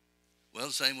 Well,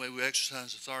 the same way we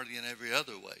exercise authority in every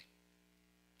other way.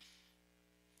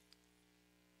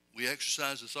 We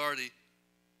exercise authority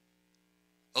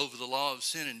over the law of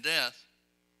sin and death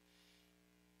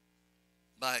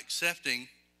by accepting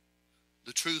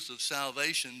the truth of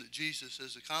salvation that Jesus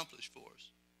has accomplished for us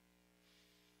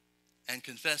and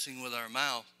confessing with our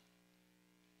mouth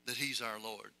that he's our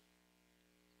Lord.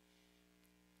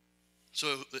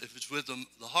 So if it's with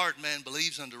the heart man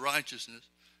believes unto righteousness,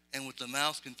 and with the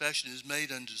mouth confession is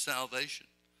made unto salvation,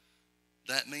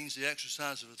 that means the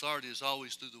exercise of authority is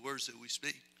always through the words that we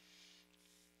speak.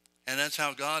 And that's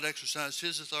how God exercised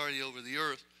his authority over the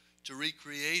earth to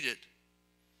recreate it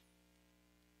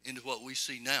into what we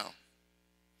see now.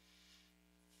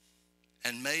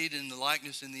 And made in the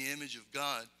likeness and the image of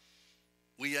God,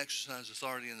 we exercise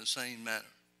authority in the same manner.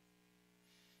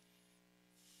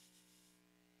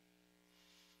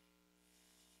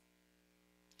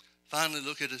 Finally,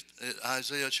 look at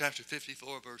Isaiah chapter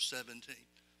 54, verse 17.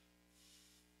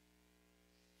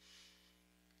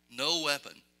 No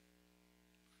weapon.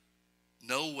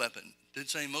 Didn't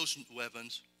say most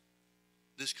weapons.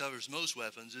 This covers most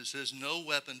weapons. It says, no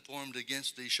weapon formed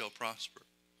against thee shall prosper.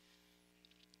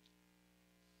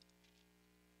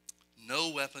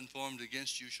 No weapon formed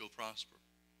against you shall prosper.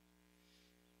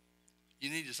 You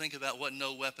need to think about what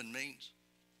no weapon means.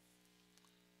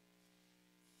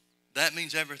 That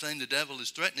means everything the devil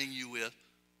is threatening you with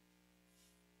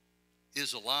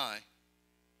is a lie.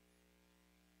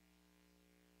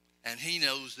 And he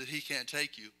knows that he can't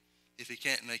take you if he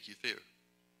can't make you fear.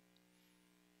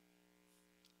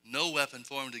 No weapon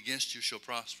formed against you shall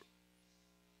prosper.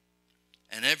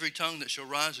 And every tongue that shall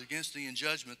rise against thee in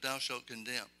judgment thou shalt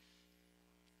condemn.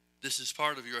 This is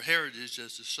part of your heritage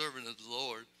as the servant of the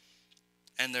Lord.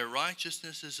 And their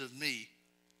righteousness is of me,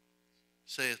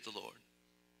 saith the Lord.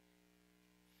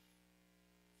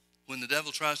 When the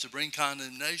devil tries to bring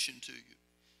condemnation to you,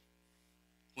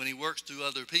 when he works through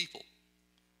other people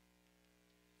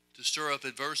to stir up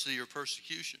adversity or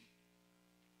persecution,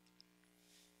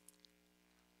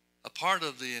 a part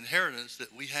of the inheritance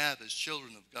that we have as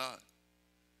children of God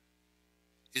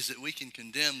is that we can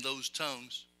condemn those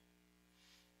tongues,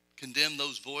 condemn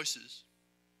those voices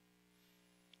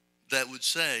that would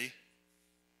say,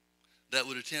 that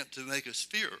would attempt to make us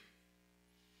fear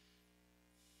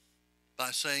by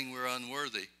saying we're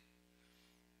unworthy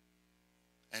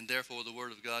and therefore the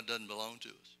word of God doesn't belong to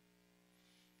us.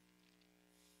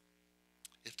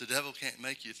 If the devil can't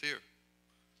make you fear,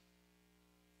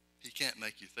 he can't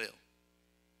make you fail.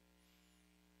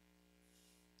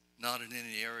 Not in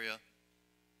any area,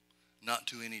 not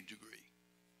to any degree.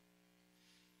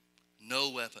 no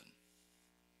weapon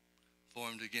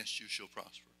formed against you shall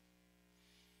prosper.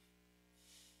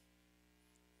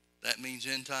 That means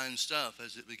end time stuff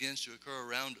as it begins to occur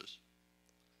around us.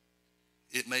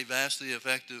 It may vastly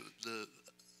affect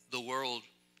the world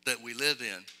that we live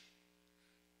in,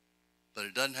 but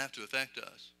it doesn't have to affect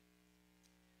us.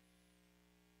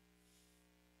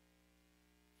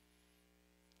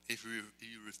 If you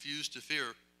refuse to fear,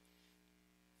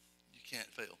 you can't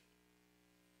fail.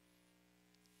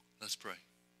 Let's pray.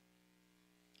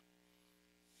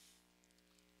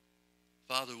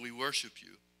 Father, we worship you.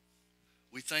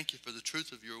 We thank you for the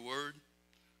truth of your word.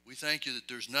 We thank you that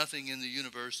there's nothing in the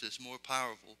universe that's more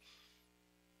powerful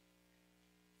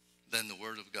than the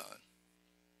word of God.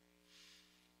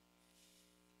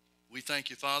 We thank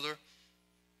you, Father,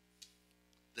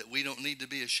 that we don't need to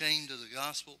be ashamed of the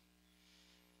gospel,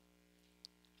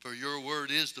 for your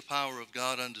word is the power of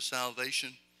God unto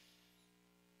salvation,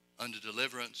 unto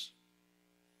deliverance,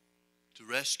 to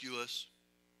rescue us,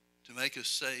 to make us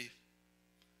safe,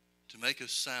 to make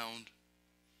us sound,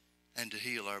 and to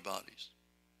heal our bodies.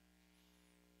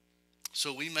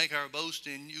 So we make our boast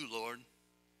in you, Lord,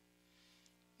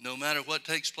 no matter what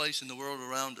takes place in the world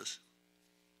around us,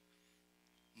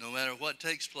 no matter what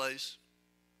takes place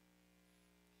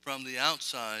from the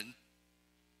outside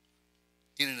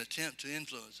in an attempt to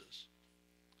influence us.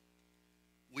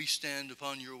 We stand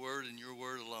upon your word and your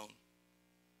word alone.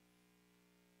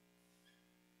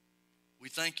 We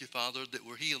thank you, Father, that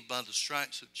we're healed by the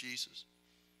stripes of Jesus.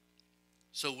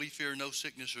 So we fear no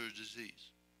sickness or disease.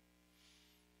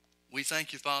 We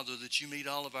thank you, Father, that you meet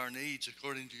all of our needs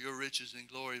according to your riches and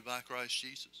glory by Christ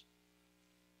Jesus.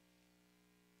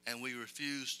 And we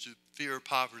refuse to fear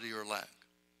poverty or lack.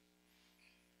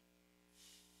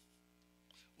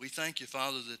 We thank you,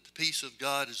 Father, that the peace of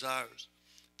God is ours.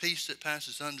 Peace that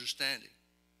passes understanding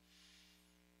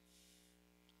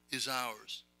is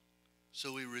ours.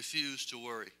 So we refuse to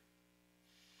worry.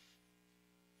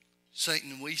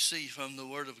 Satan, we see from the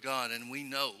word of God, and we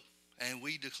know, and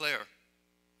we declare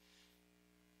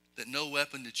that no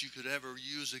weapon that you could ever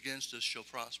use against us shall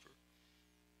prosper.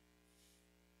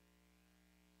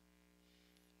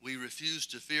 We refuse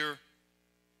to fear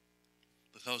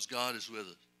because God is with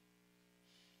us.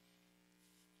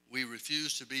 We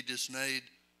refuse to be dismayed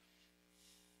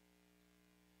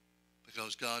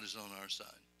because God is on our side.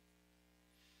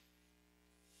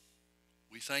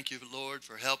 We thank you, Lord,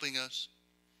 for helping us,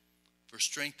 for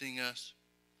strengthening us,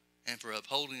 and for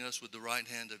upholding us with the right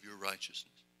hand of your righteousness.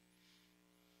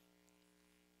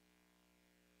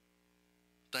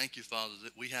 Thank you, Father,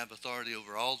 that we have authority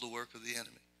over all the work of the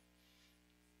enemy,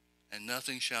 and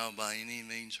nothing shall by any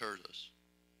means hurt us.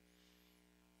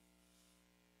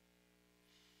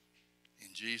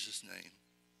 In Jesus' name,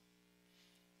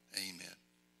 amen.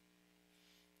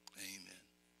 Amen.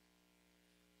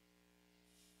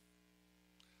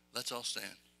 Let's all stand.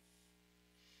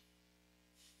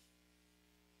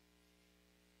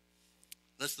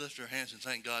 Let's lift our hands and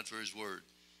thank God for his word.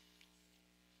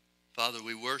 Father,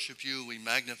 we worship you, we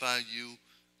magnify you,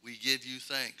 we give you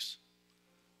thanks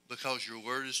because your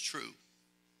word is true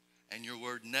and your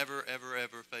word never, ever,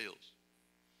 ever fails.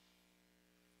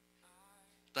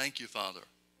 Thank you, Father,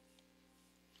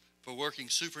 for working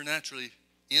supernaturally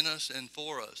in us and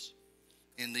for us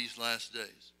in these last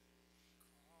days.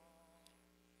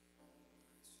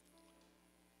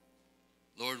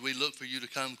 Lord, we look for you to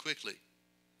come quickly,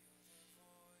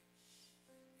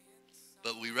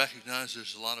 but we recognize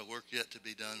there's a lot of work yet to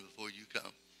be done before you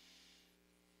come.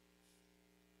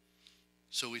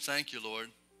 So we thank you, Lord,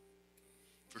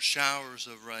 for showers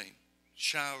of rain,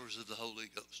 showers of the Holy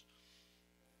Ghost.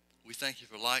 We thank you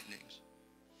for lightnings,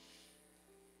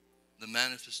 the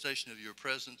manifestation of your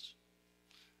presence,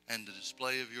 and the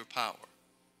display of your power.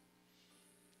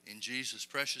 In Jesus'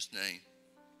 precious name,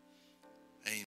 amen.